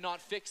 I cannot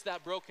fix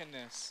that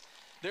brokenness.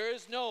 There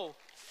is no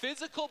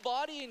physical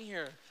body in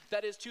here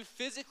that is too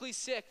physically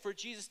sick for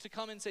Jesus to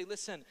come and say,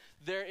 listen,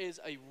 there is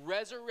a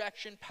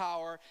resurrection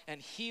power and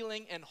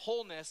healing and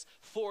wholeness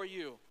for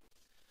you.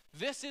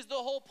 This is the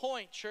whole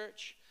point,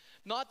 church.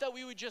 Not that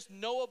we would just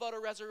know about a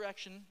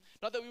resurrection,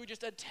 not that we would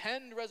just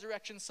attend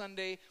Resurrection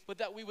Sunday, but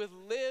that we would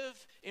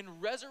live in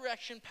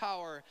resurrection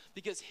power,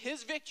 because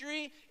his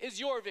victory is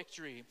your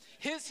victory.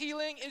 His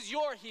healing is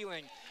your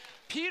healing.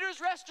 Peter's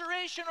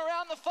restoration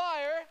around the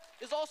fire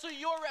is also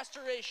your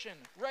restoration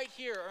right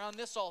here around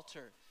this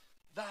altar.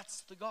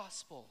 That's the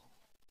gospel.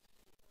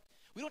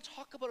 We don't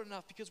talk about it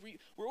enough because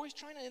we're always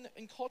trying to,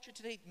 in culture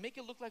today, make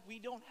it look like we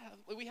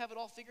have it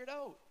all figured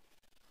out.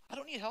 I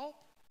don't need help.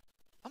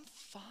 I'm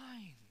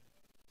fine.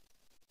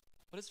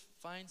 What does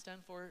fine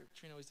stand for?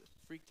 Trina was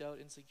freaked out,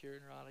 insecure,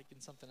 neurotic, and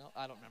something else.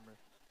 I don't remember.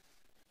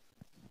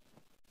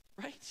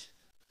 Right?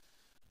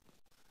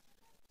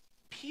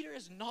 Peter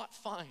is not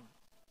fine.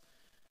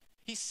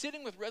 He's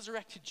sitting with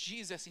resurrected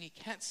Jesus and he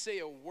can't say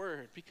a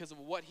word because of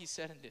what he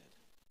said and did.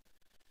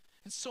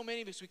 And so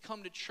many of us, we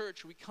come to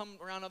church, we come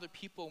around other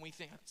people and we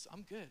think,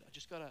 I'm good.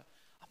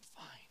 I'm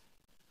fine.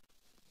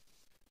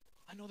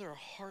 I know there are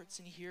hearts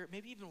in here,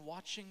 maybe even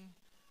watching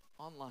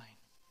online,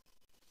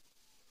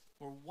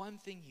 where one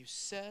thing you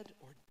said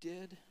or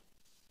did,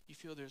 you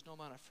feel there's no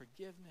amount of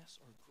forgiveness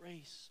or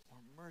grace or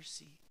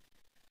mercy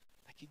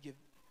that could give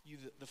you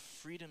the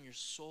freedom your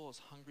soul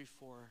is hungry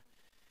for.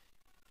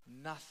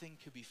 Nothing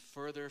could be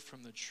further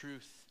from the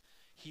truth.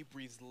 He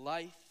breathes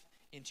life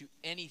into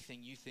anything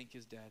you think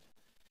is dead.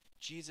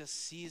 Jesus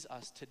sees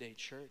us today,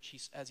 church.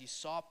 As he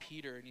saw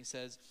Peter, and he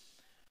says,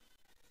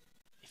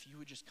 if you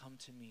would just come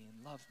to me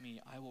and love me,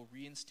 I will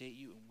reinstate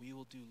you and we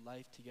will do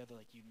life together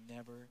like you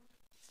never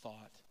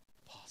thought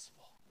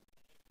possible.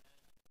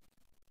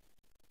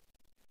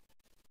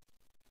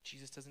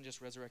 Jesus doesn't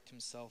just resurrect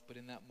himself, but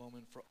in that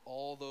moment, for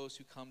all those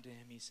who come to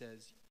him, he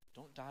says,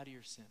 don't die to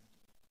your sin.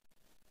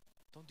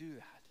 Don't do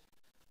that.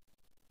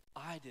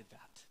 I did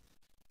that.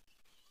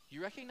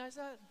 You recognize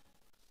that?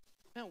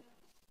 Now,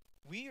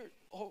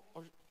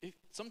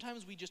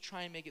 sometimes we just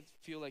try and make it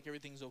feel like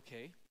everything's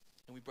okay,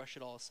 and we brush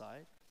it all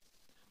aside.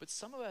 But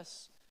some of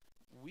us,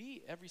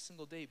 we every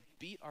single day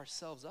beat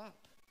ourselves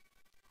up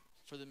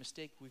for the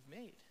mistake we've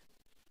made.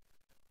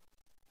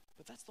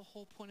 But that's the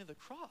whole point of the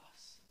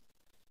cross.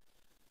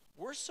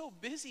 We're so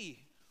busy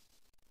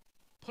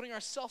putting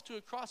ourselves to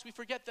a cross, we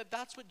forget that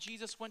that's what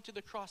Jesus went to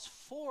the cross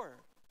for.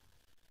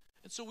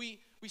 And so we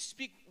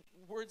speak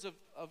words of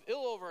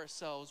ill over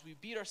ourselves. We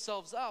beat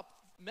ourselves up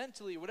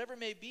mentally, whatever it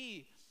may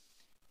be.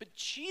 But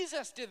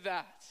Jesus did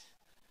that.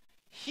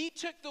 He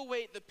took the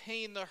weight, the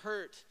pain, the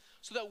hurt,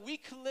 so that we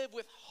could live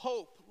with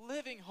hope,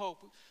 living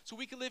hope, so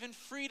we could live in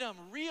freedom,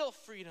 real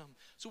freedom,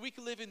 so we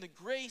could live in the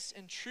grace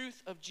and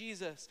truth of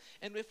Jesus.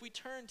 And if we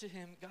turn to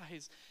him,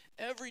 guys,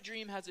 every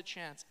dream has a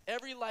chance.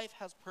 Every life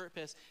has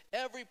purpose.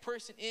 Every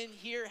person in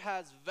here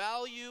has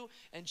value,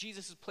 and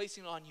Jesus is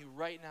placing it on you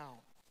right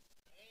now.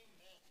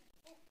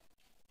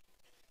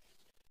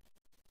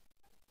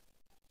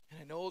 And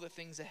I know the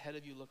things ahead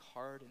of you look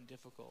hard and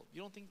difficult. You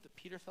don't think that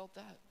Peter felt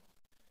that?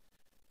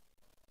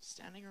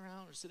 Standing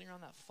around or sitting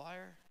around that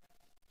fire,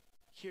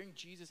 hearing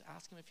Jesus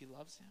ask him if he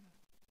loves him.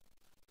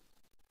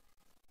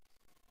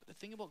 But the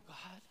thing about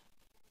God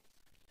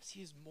is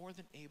he is more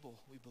than able,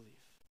 we believe.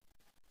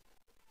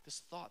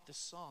 This thought, this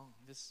song,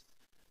 this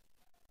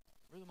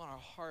rhythm on our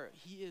heart,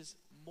 he is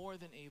more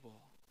than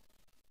able.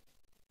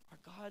 Our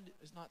God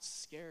is not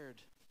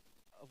scared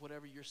of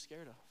whatever you're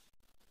scared of.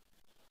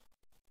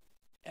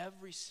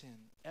 Every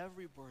sin,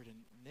 every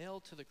burden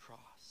nailed to the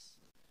cross.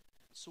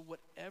 So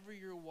whatever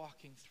you're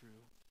walking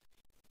through,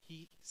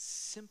 he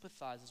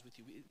sympathizes with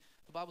you.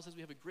 The Bible says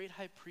we have a great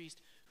high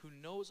priest who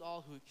knows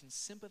all, who can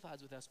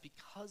sympathize with us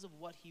because of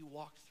what he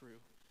walked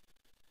through.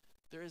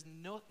 There is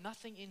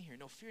nothing in here,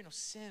 no fear, no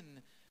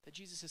sin that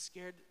Jesus is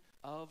scared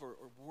of or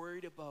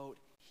worried about.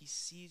 He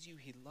sees you,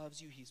 he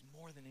loves you, he's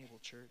more than able,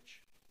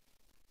 church.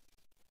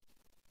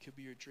 It could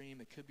be your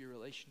dream, it could be a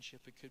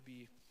relationship, it could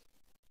be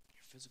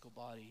your physical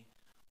body.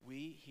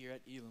 We here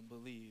at Elim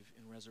believe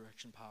in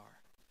resurrection power,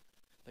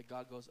 that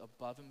God goes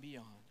above and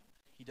beyond.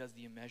 He does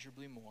the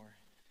immeasurably more,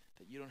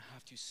 that you don't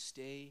have to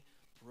stay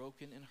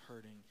broken and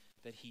hurting,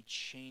 that he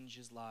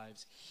changes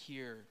lives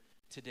here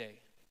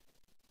today.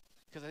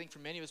 Because I think for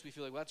many of us, we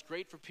feel like, well, that's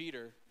great for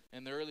Peter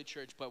and the early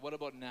church, but what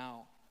about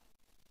now?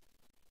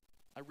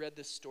 I read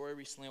this story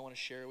recently I want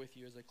to share with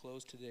you as I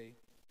close today,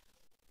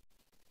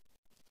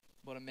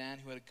 about a man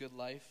who had a good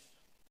life.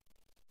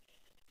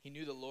 He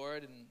knew the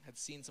Lord and had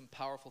seen some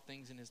powerful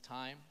things in his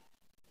time.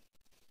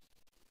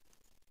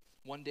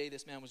 One day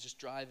this man was just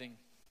driving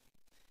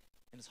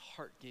and his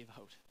heart gave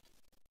out.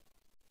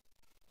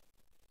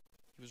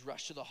 He was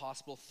rushed to the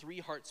hospital. 3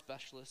 heart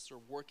specialists were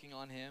working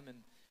on him, and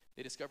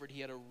they discovered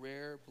he had a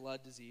rare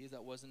blood disease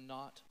that was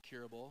not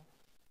curable,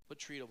 but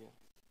treatable.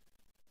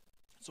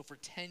 So for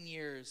 10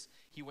 years,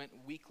 he went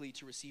weekly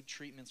to receive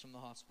treatments from the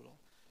hospital.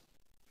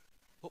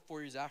 About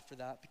 4 years after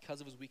that, because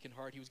of his weakened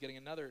heart, he was getting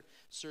another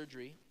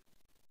surgery.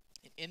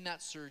 And in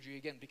that surgery,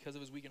 again, because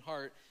of his weakened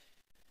heart,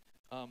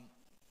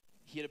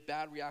 he had a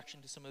bad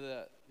reaction to some of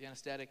the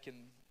anesthetic, and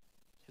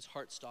his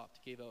heart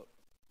stopped, gave out.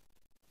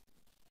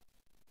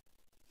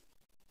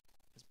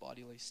 His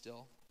body lay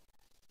still,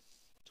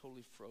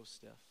 totally froze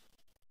stiff.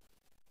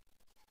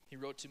 He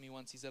wrote to me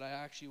once, he said, I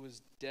actually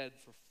was dead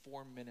for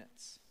 4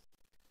 minutes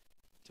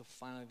till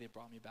finally they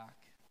brought me back.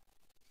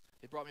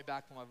 They brought me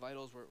back when my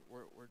vitals were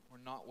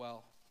not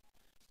well.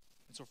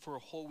 And so for a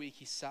whole week,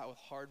 he sat with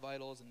hard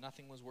vitals and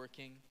nothing was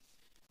working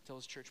until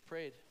his church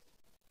prayed.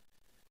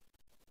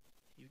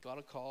 He got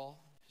a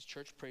call, his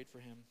church prayed for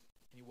him,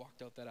 and he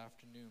walked out that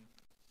afternoon.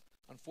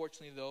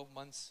 Unfortunately, though,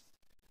 months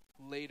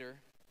later,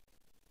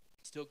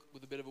 still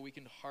with a bit of a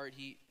weakened heart,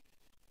 he,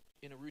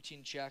 in a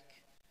routine check,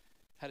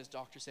 had his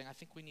doctor saying, I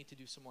think we need to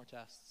do some more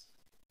tests.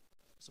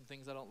 Some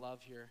things I don't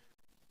love here.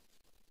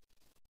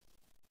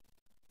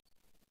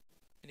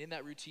 And in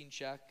that routine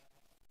check,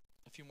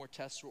 a few more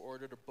tests were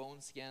ordered, a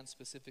bone scan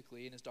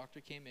specifically, and his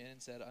doctor came in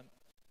and said, I'm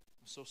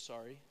so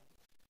sorry,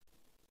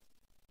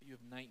 but you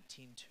have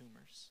 19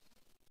 tumors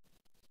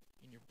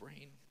in your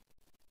brain,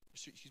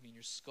 in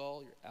your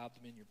skull, your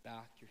abdomen, your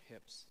back, your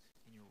hips,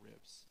 and your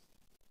ribs.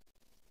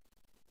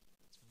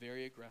 It's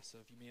very aggressive.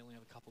 You may only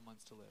have a couple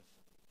months to live.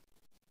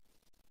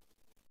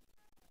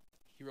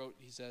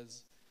 He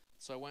says,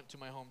 so I went to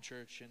my home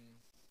church, and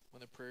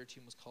when the prayer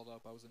team was called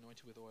up, I was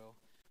anointed with oil.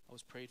 I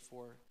was prayed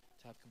for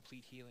to have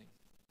complete healing.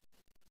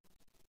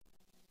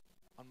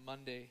 On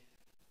Monday,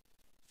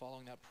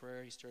 following that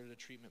prayer, he started a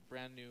treatment,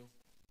 brand new.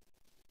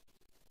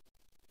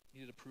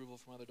 Needed approval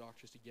from other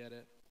doctors to get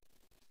it.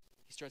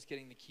 He starts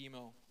getting the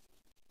chemo.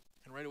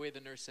 And right away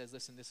the nurse says,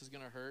 listen, this is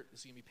going to hurt.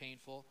 This is going to be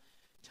painful.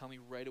 Tell me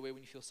right away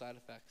when you feel side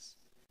effects.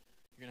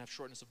 You're going to have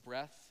shortness of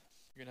breath.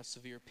 You're going to have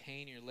severe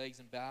pain in your legs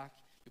and back.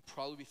 You'll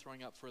probably be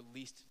throwing up for at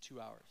least 2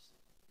 hours.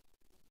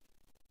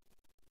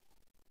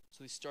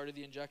 So they started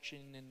the injection,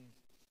 and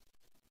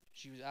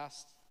she was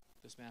asked,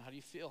 this man, how do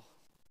you feel?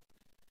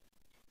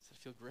 He said,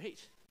 I feel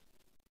great.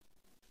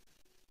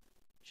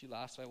 She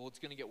laughed, well, it's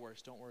going to get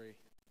worse, don't worry.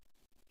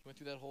 He went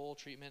through that whole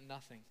treatment,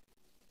 nothing.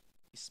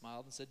 He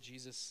smiled and said,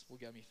 Jesus will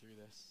get me through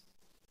this.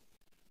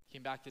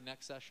 Came back the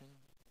next session,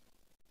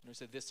 and he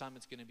said, this time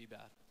it's going to be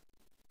bad.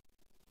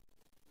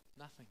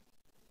 Nothing.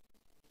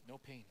 No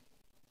pain.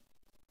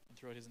 And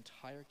throughout his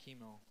entire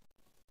chemo,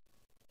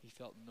 he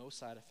felt no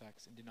side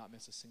effects and did not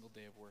miss a single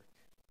day of work.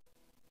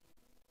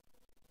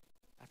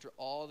 After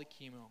all the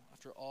chemo,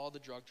 after all the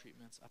drug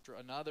treatments, after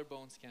another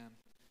bone scan,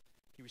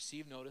 he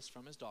received notice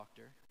from his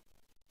doctor.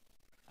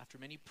 After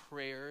many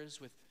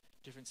prayers with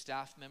different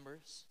staff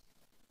members,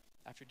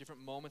 after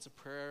different moments of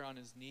prayer on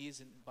his knees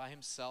and by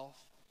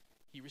himself,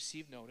 he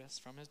received notice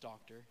from his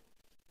doctor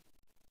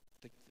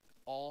that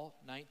all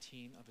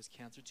 19 of his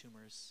cancer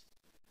tumors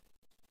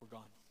were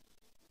gone.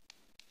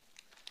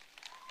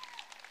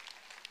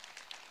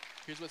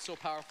 Here's what's so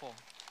powerful.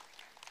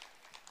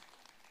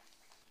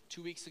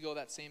 2 weeks ago,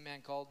 that same man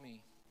called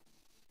me.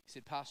 He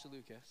said, Pastor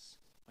Lucas,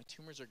 my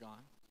tumors are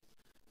gone,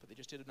 but they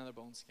just did another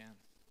bone scan.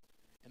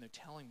 And they're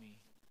telling me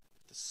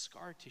that the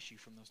scar tissue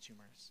from those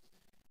tumors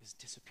is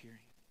disappearing.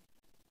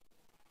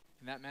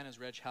 And that man is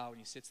Reg Howe, and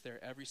he sits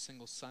there every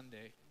single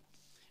Sunday.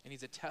 And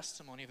he's a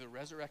testimony of the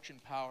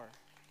resurrection power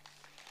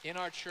in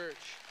our church.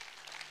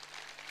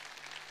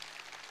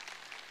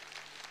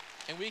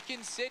 And we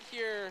can sit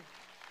here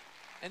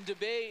and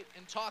debate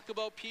and talk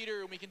about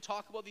Peter, and we can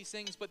talk about these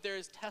things, but there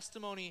is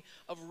testimony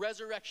of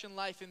resurrection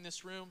life in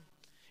this room.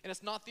 And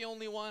it's not the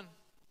only one.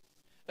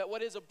 That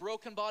what is a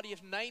broken body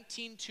of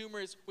 19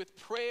 tumors with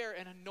prayer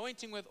and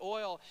anointing with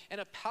oil and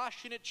a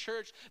passionate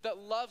church that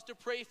loves to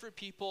pray for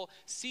people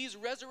sees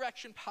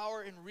resurrection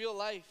power in real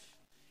life.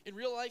 In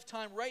real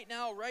lifetime, right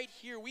now, right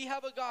here, we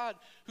have a God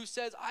who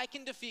says, I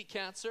can defeat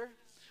cancer.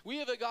 We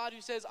have a God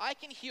who says, I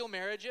can heal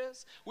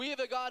marriages. We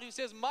have a God who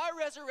says, my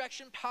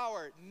resurrection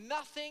power,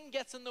 nothing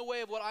gets in the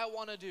way of what I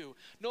want to do.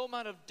 No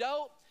amount of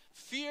doubt,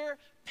 fear,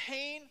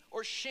 pain,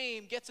 or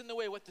shame gets in the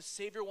way of what the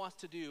Savior wants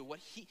to do.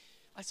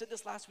 I said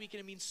this last week, and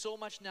it means so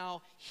much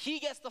now. He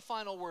gets the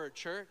final word,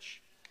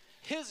 church.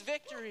 His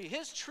victory,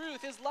 his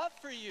truth, his love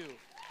for you. And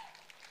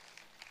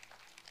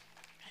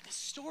the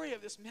story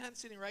of this man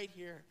sitting right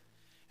here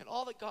and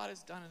all that God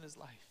has done in his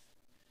life.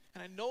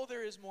 And I know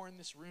there is more in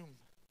this room.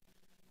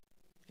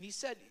 And he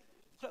said,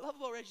 what I love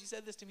about Reg, he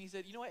said this to me, he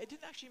said, you know what, it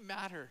didn't actually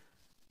matter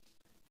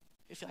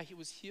if I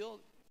was healed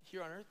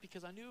here on earth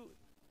because I knew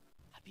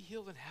I'd be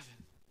healed in heaven.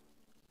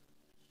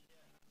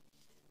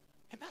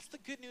 And that's the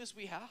good news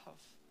we have.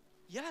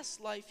 Yes,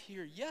 life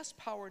here. Yes,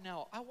 power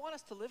now. I want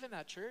us to live in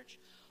that, church.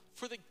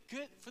 For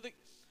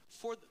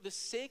the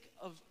sake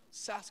of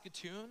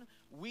Saskatoon,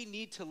 we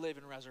need to live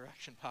in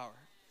resurrection power.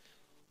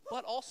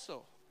 But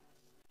also,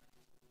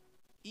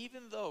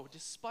 even though,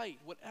 despite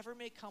whatever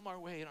may come our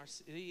way in our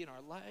city, in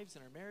our lives,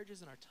 in our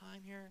marriages, in our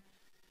time here,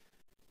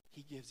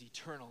 he gives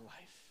eternal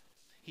life.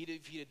 He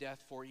defeated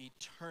death for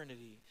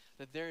eternity.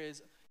 That there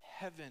is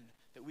heaven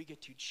that we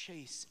get to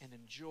chase and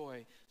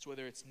enjoy. So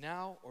whether it's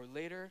now or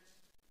later,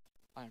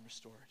 I am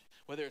restored.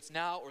 Whether it's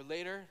now or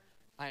later,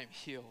 I am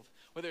healed.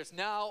 Whether it's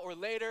now or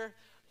later,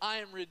 I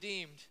am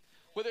redeemed.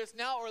 Whether it's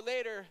now or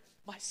later,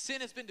 my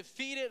sin has been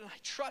defeated and I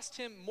trust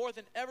him more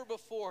than ever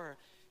before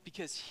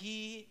because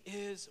he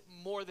is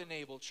more than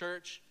able.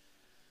 Church,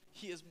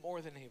 he is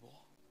more than able.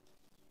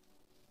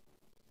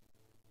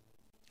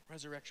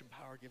 Resurrection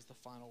power gives the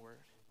final word.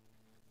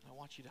 And I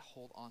want you to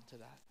hold on to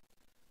that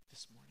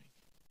this morning.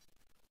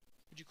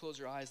 Would you close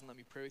your eyes and let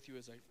me pray with you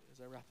as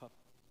I wrap up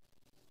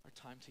our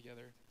time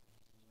together?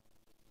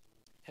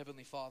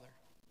 Heavenly Father,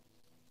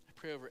 I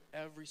pray over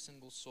every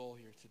single soul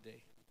here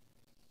today.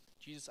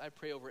 Jesus, I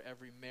pray over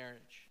every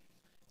marriage,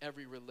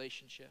 every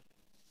relationship,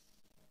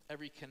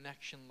 every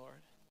connection,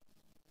 Lord.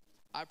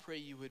 I pray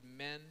you would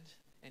mend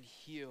and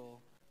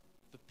heal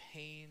the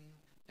pain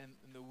and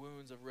the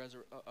wounds of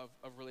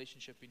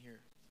relationship in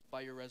here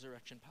by your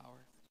resurrection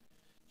power.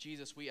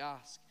 Jesus, we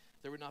ask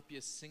there would not be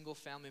a single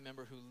family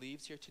member who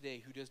leaves here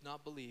today who does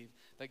not believe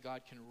that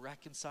God can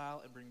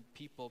reconcile and bring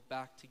people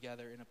back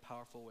together in a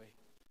powerful way.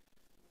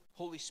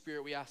 Holy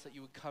Spirit, we ask that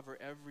you would cover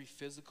every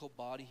physical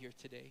body here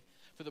today.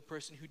 For the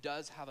person who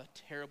does have a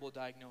terrible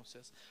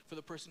diagnosis, for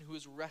the person who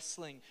is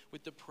wrestling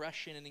with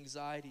depression and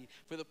anxiety,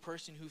 for the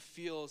person who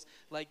feels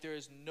like there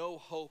is no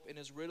hope and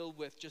is riddled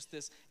with just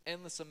this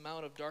endless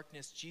amount of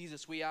darkness,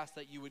 Jesus, we ask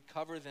that you would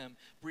cover them,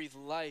 breathe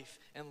life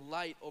and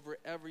light over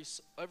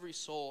every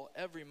soul,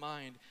 every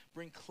mind,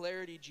 bring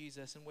clarity,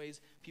 Jesus, in ways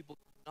people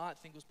did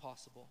not think was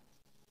possible.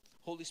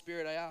 Holy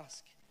Spirit, I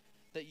ask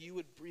that you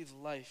would breathe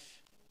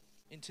life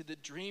into the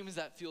dreams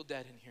that feel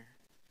dead in here.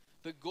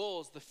 The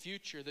goals, the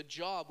future, the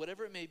job,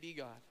 whatever it may be,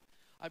 God.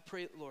 I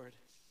pray, Lord,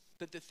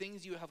 that the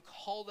things you have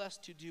called us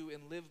to do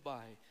and live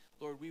by,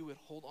 Lord, we would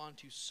hold on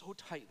to so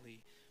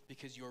tightly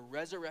because your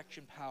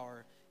resurrection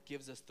power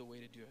gives us the way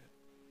to do it.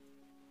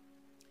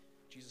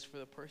 Jesus, for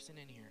the person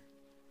in here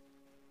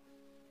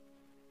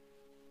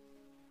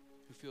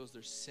who feels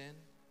their sin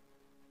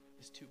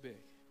is too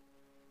big,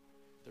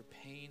 their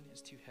pain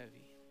is too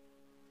heavy,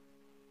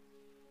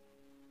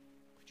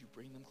 would you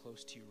bring them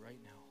close to you right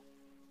now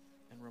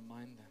and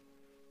remind them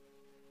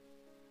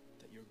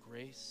that your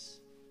grace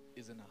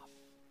is enough,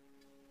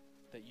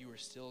 that you are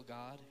still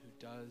God who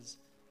does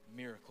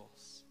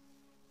miracles,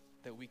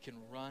 that we can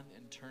run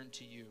and turn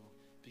to you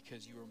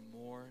because you are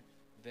more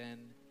than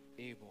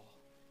able.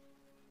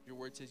 Your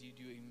word says you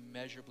do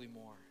immeasurably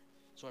more.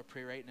 So I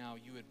pray right now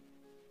you would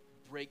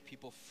break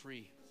people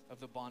free of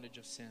the bondage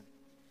of sin.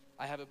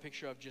 I have a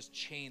picture of just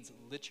chains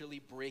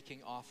literally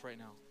breaking off right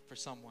now for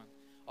someone.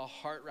 A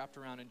heart wrapped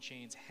around in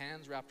chains,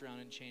 hands wrapped around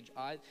in chains,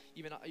 eyes,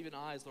 even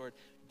eyes, Lord.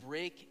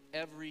 Break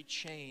every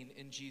chain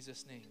in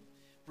Jesus' name.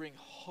 Bring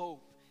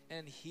hope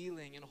and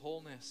healing and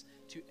wholeness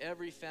to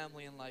every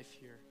family in life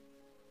here.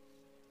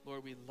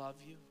 Lord, we love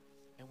you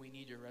and we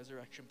need your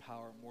resurrection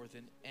power more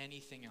than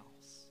anything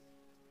else.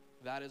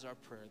 That is our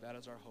prayer. That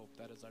is our hope.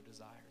 That is our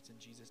desire. It's in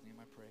Jesus' name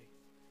I pray.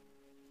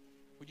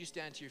 Would you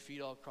stand to your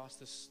feet all across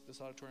this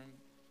auditorium,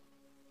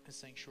 this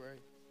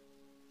sanctuary?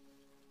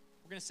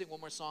 We're going to sing one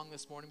more song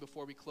this morning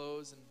before we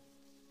close. And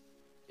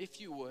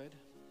if you would,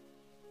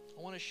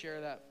 I want to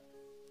share that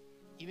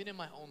even in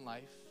my own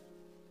life,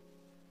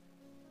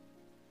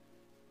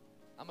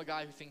 I'm a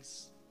guy who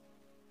thinks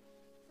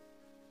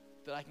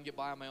that I can get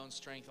by on my own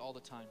strength all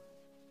the time.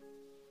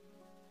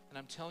 And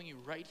I'm telling you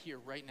right here,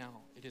 right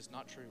now, it is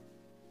not true.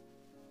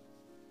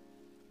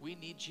 We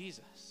need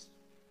Jesus.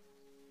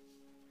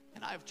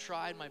 And I've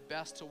tried my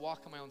best to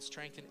walk in my own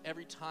strength, and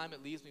every time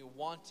it leaves me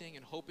wanting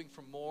and hoping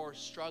for more,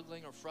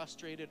 struggling or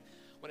frustrated.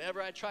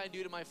 Whenever I try and do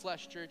it in my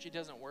flesh, church, it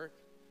doesn't work.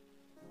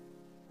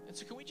 And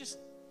so can we just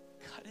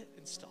cut it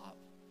and stop?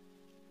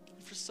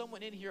 And for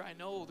someone in here, I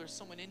know there's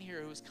someone in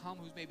here who's come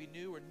who's maybe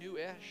new or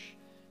new-ish,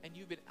 and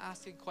you've been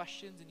asking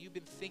questions and you've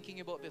been thinking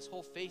about this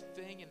whole faith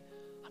thing, and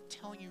I'm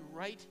telling you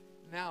right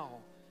now,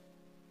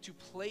 to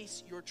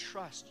place your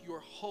trust, your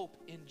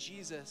hope in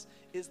Jesus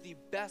is the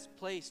best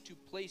place to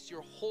place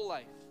your whole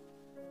life.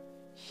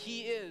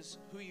 He is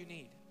who you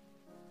need.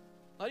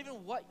 Not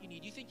even what you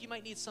need. You think you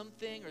might need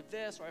something or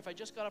this, or if I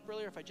just got up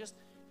earlier,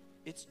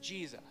 it's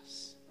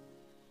Jesus.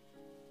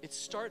 It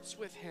starts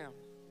with him.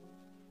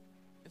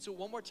 And so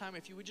one more time,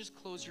 if you would just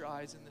close your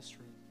eyes in this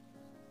room.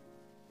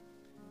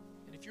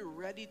 And if you're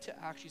ready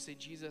to actually say,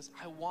 Jesus,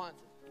 I want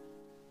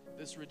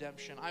this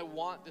redemption. I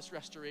want this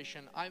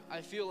restoration.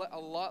 I feel a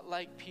lot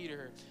like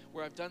Peter,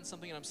 where I've done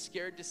something and I'm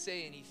scared to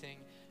say anything.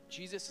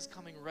 Jesus is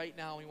coming right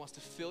now and he wants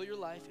to fill your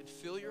life and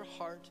fill your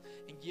heart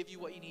and give you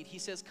what you need. He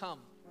says, come,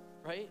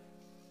 right?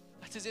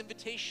 That's his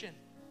invitation.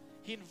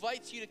 He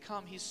invites you to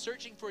come. He's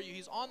searching for you.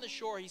 He's on the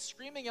shore. He's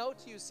screaming out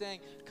to you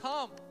saying,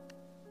 come.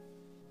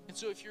 And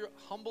so if you're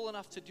humble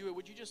enough to do it,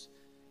 would you just,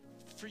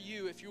 for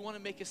you, if you want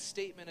to make a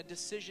statement, a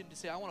decision to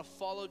say, I want to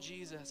follow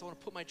Jesus. I want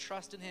to put my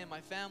trust in him,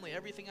 my family,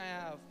 everything I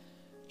have.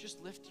 Just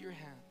lift your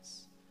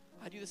hands.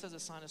 I do this as a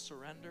sign of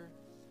surrender.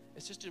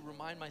 It's just to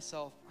remind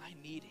myself, I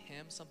need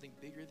him, something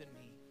bigger than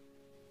me.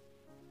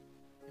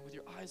 And with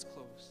your eyes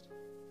closed,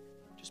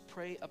 just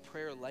pray a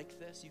prayer like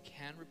this. You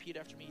can repeat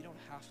after me. You don't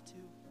have to.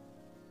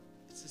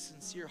 It's a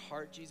sincere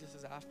heart Jesus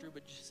is after,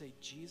 but just say,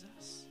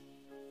 Jesus,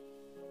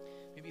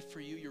 Maybe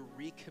for you, you're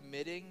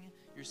recommitting.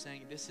 You're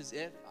saying, this is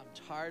it. I'm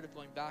tired of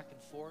going back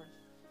and forth.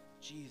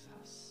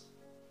 Jesus,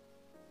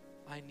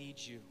 I need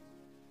you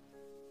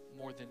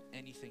more than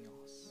anything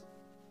else.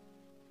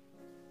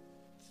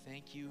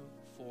 Thank you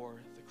for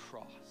the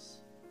cross.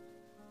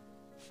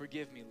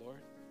 Forgive me,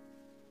 Lord.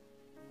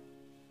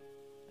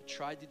 I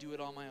tried to do it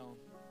on my own,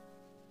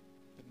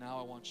 but now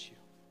I want you.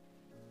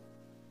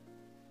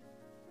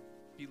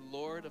 Be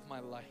Lord of my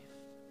life.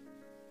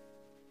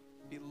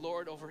 Be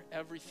Lord over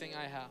everything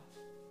I have.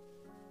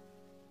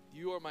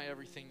 You are my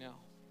everything now.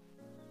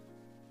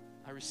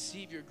 I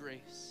receive your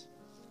grace.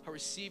 I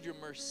receive your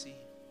mercy.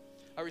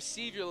 I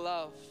receive your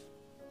love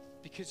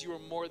because you are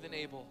more than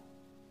able.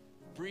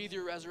 Breathe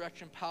your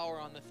resurrection power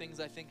on the things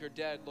I think are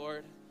dead,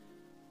 Lord.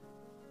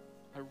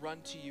 I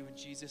run to you in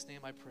Jesus' name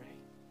I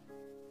pray.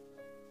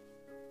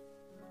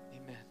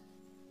 Amen.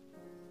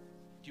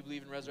 Do you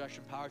believe in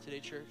resurrection power today,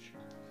 church?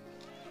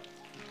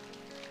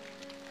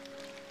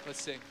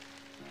 Let's sing.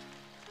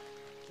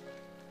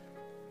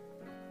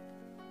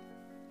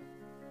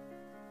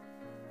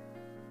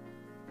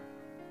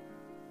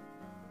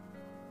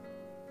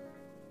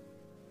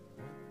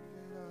 When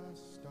did I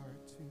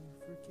start to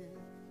forget?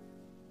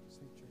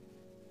 Sing, church.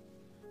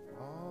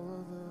 All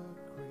of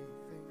the great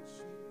things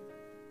she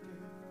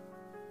did.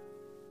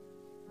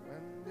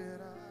 When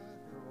did I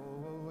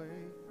throw away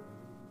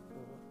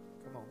the,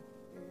 come on,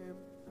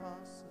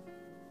 impossible?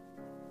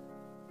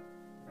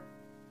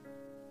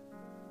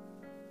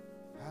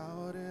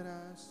 How did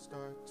I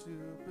start to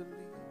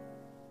believe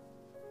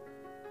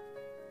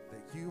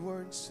that you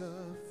weren't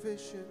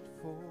sufficient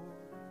for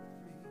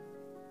me?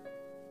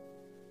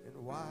 And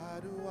why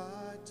do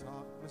I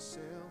talk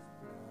myself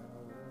out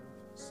of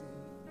seeing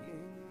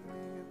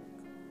miracles?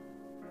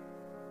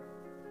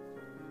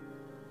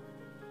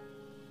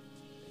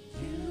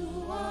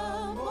 You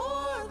are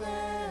more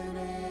than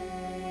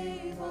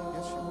able.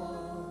 Yes, you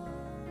are.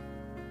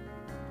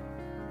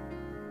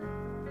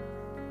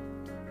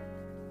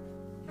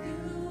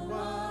 You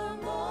are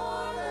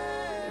more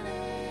than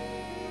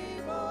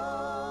able.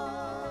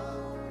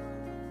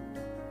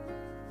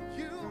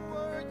 You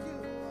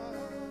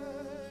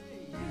are.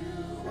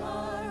 You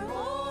are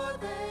more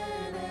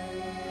than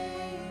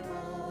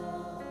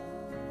able.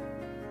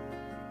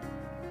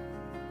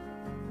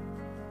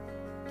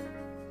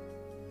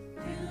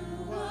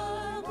 You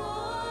are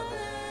more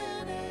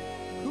than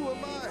able. Who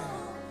am I?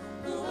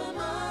 Who am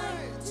I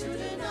to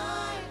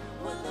deny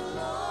what the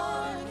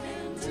Lord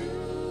can do?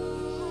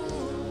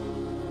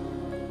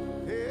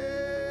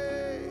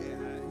 Hey,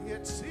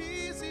 it's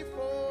easy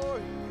for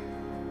you.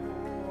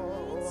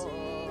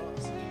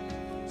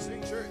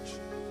 Sing, church.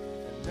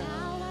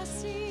 Now I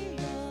see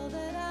all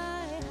that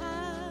I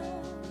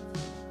have.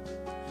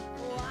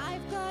 Oh,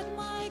 I've got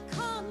my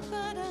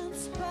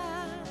confidence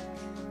back.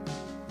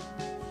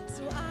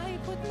 So I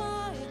put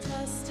my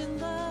trust in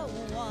the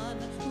one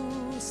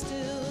who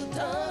still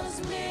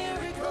does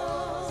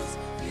miracles.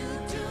 You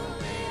do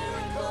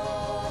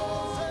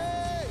miracles.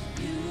 Hey,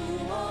 You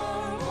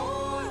are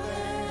more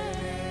than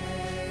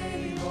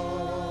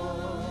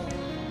able.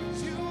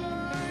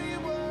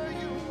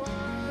 you are.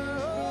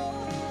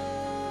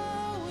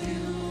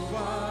 You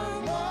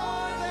are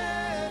more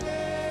than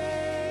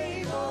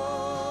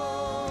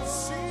able.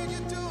 See you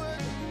do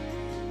it,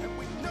 and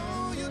we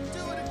know you'll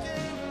do it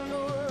again,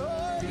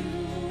 Lord.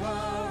 You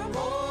are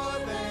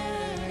more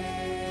than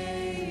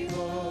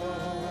able.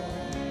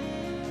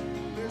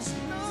 There's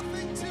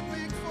nothing too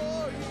big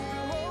for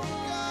you, oh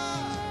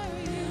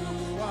God.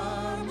 You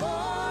are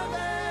more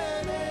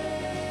than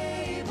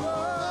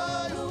able.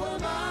 Who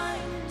am I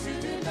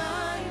to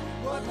deny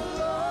what the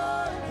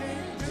Lord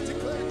can do?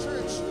 Declare,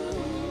 church.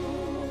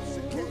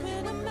 Who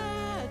can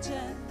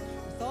imagine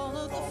with all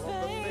of the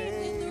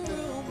faith in the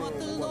room what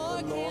the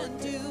Lord can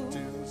do?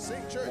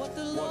 Sing, church. What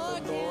the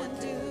Lord can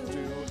do.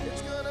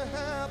 It's gonna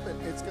happen.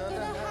 It's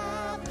gonna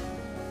happen.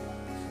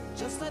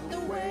 Just let the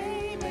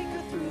way make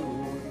it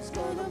through. He's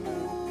gonna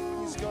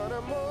move. He's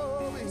gonna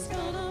move. He's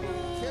gonna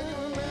move. Can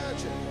you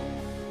imagine?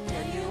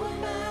 Can you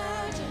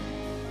imagine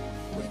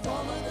with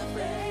all of the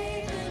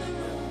faith in the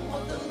room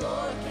what the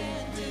Lord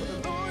can do?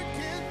 The Lord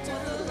can do.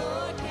 What the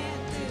Lord can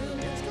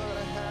do. It's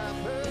gonna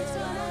happen. It's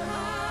gonna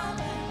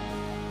happen.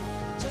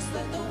 Just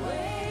let the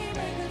way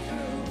make it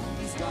through.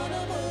 He's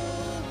gonna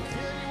move.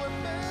 Can you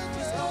imagine?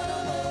 He's gonna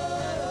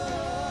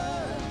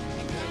move.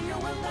 And can you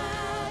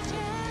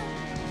imagine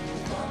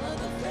with all of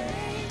the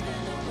faith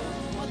in the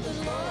room what the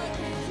Lord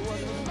can What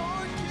do? the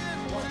Lord can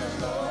What the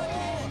do. Lord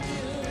can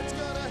do. It's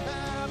gonna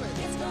happen.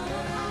 It's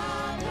gonna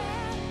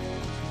happen.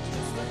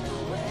 Just let the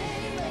way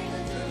make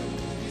it through.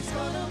 He's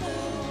gonna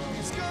move.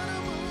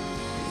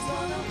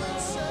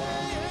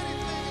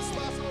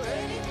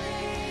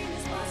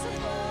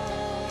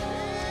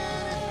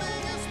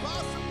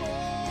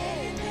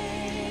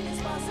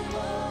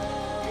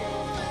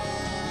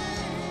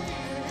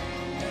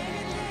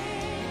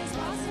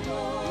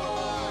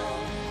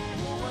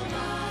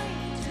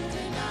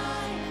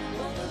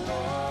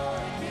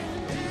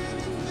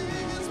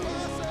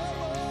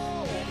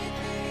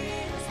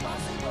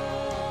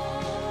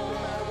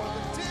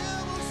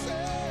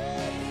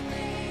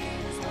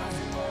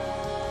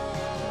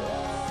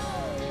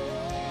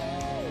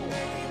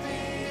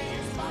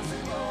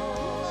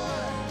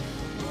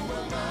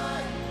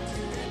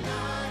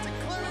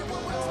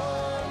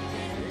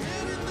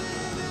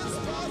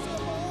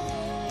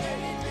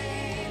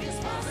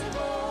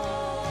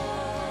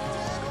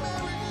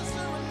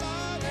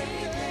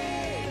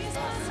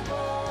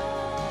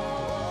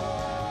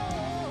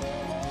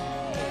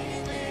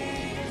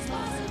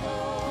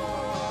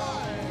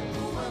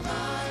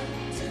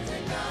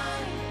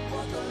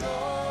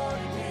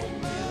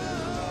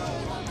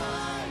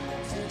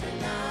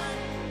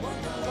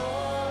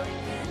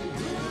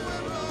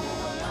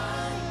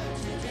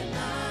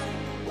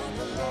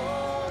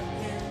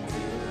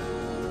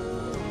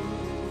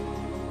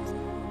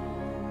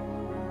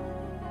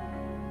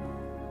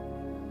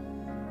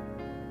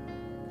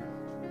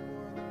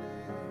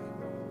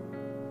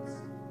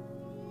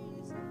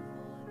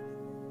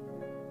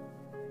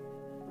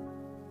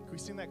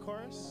 sing that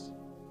chorus?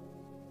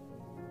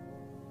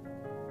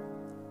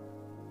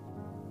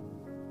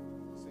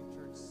 Sing,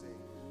 church, sing.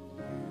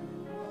 You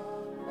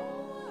are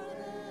more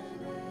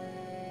than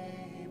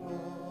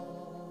able.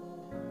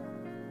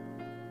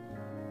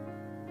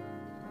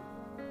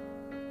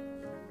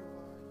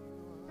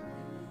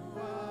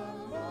 You are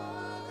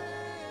more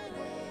than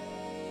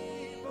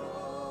able.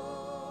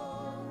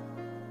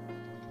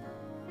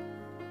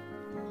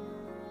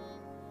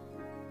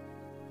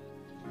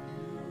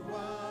 You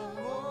are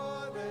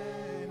more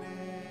than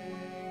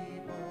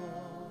able.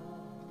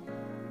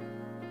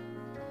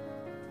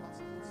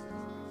 Impossible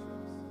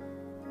situations.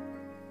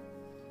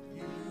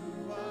 You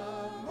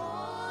are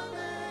more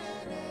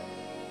than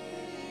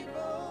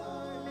able.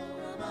 Who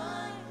am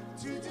I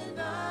to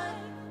deny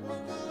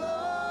what the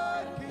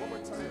Lord can do? One more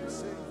time,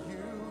 say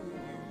you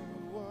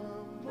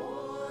are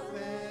more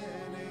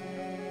than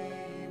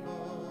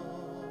able.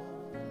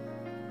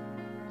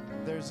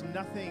 There's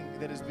nothing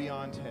that is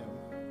beyond him.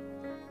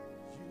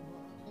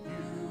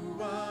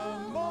 You are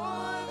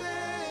more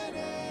than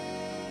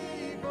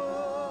able.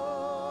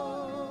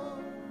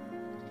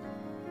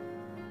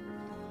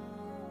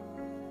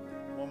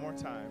 One more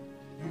time.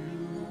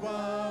 You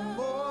are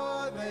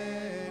more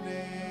than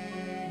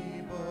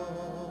able.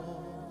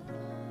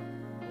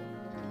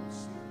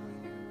 See what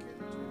you can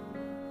do.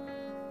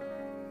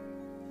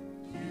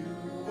 You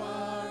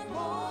are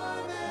more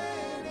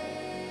than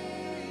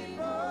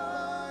able.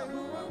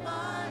 Who am I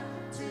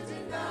to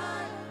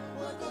deny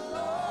what the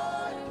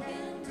Lord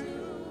can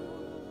do?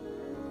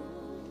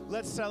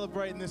 Let's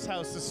celebrate in this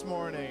house this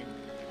morning.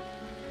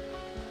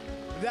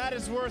 That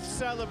is worth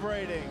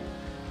celebrating.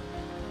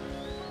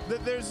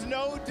 That there's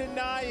no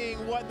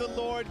denying what the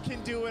Lord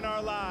can do in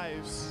our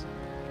lives.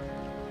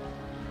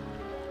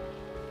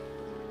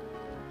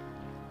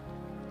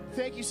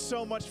 Thank you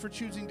so much for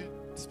choosing to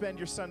spend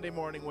your Sunday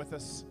morning with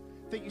us.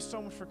 Thank you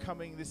so much for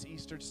coming this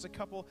Easter. Just a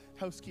couple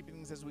housekeeping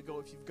things as we go.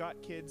 If you've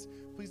got kids,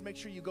 please make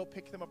sure you go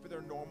pick them up in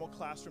their normal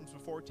classrooms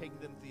before taking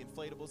them to the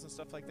inflatables and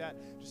stuff like that,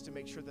 just to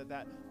make sure that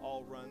that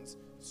all runs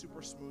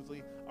super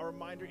smoothly. A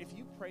reminder, if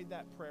you prayed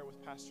that prayer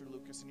with Pastor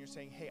Lucas and you're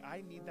saying, hey,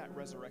 I need that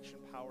resurrection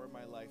power in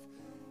my life,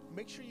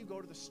 make sure you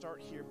go to the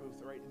Start Here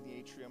booth right in the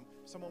atrium.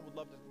 Someone would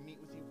love to meet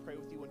with you, pray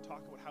with you, and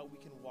talk about how we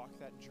can walk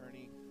that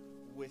journey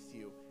with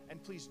you.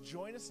 And please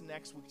join us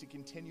next week to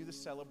continue the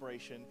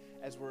celebration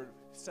as we're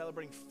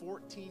celebrating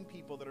 14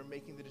 people that are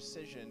making the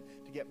decision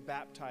to get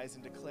baptized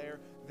and declare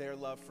their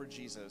love for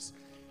Jesus.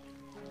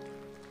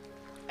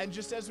 And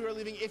just as we are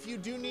leaving, if you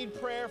do need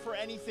prayer for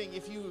anything,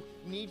 if you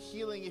need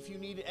healing, if you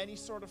need any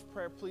sort of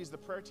prayer, please, the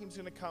prayer team's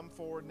going to come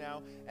forward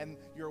now, and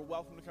you're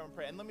welcome to come and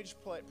pray. And let me just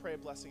pray a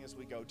blessing as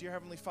we go. Dear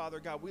Heavenly Father,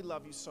 God, we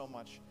love you so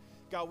much.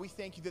 God, we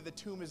thank you that the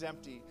tomb is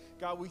empty.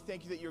 God, we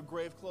thank you that your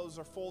grave clothes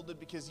are folded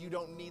because you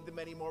don't need them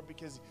anymore,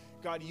 because,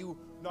 God, you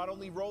not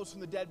only rose from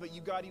the dead, but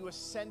you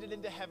ascended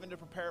into heaven to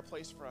prepare a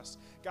place for us.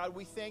 God,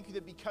 we thank you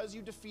that because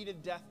you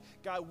defeated death,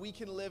 God, we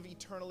can live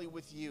eternally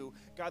with you.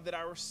 God, that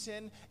our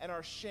sin and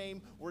our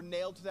shame were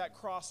nailed to that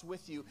cross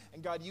with you.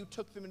 And God, you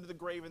took them into the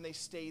grave and they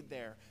stayed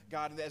there.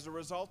 God, and as a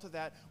result of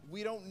that,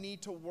 we don't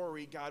need to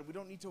worry, God. We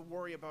don't need to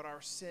worry about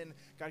our sin,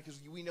 God,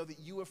 because we know that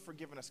you have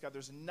forgiven us. God,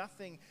 there's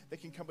nothing that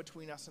can come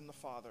between us and the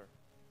Father.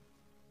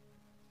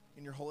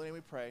 In your holy name we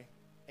pray,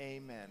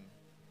 amen.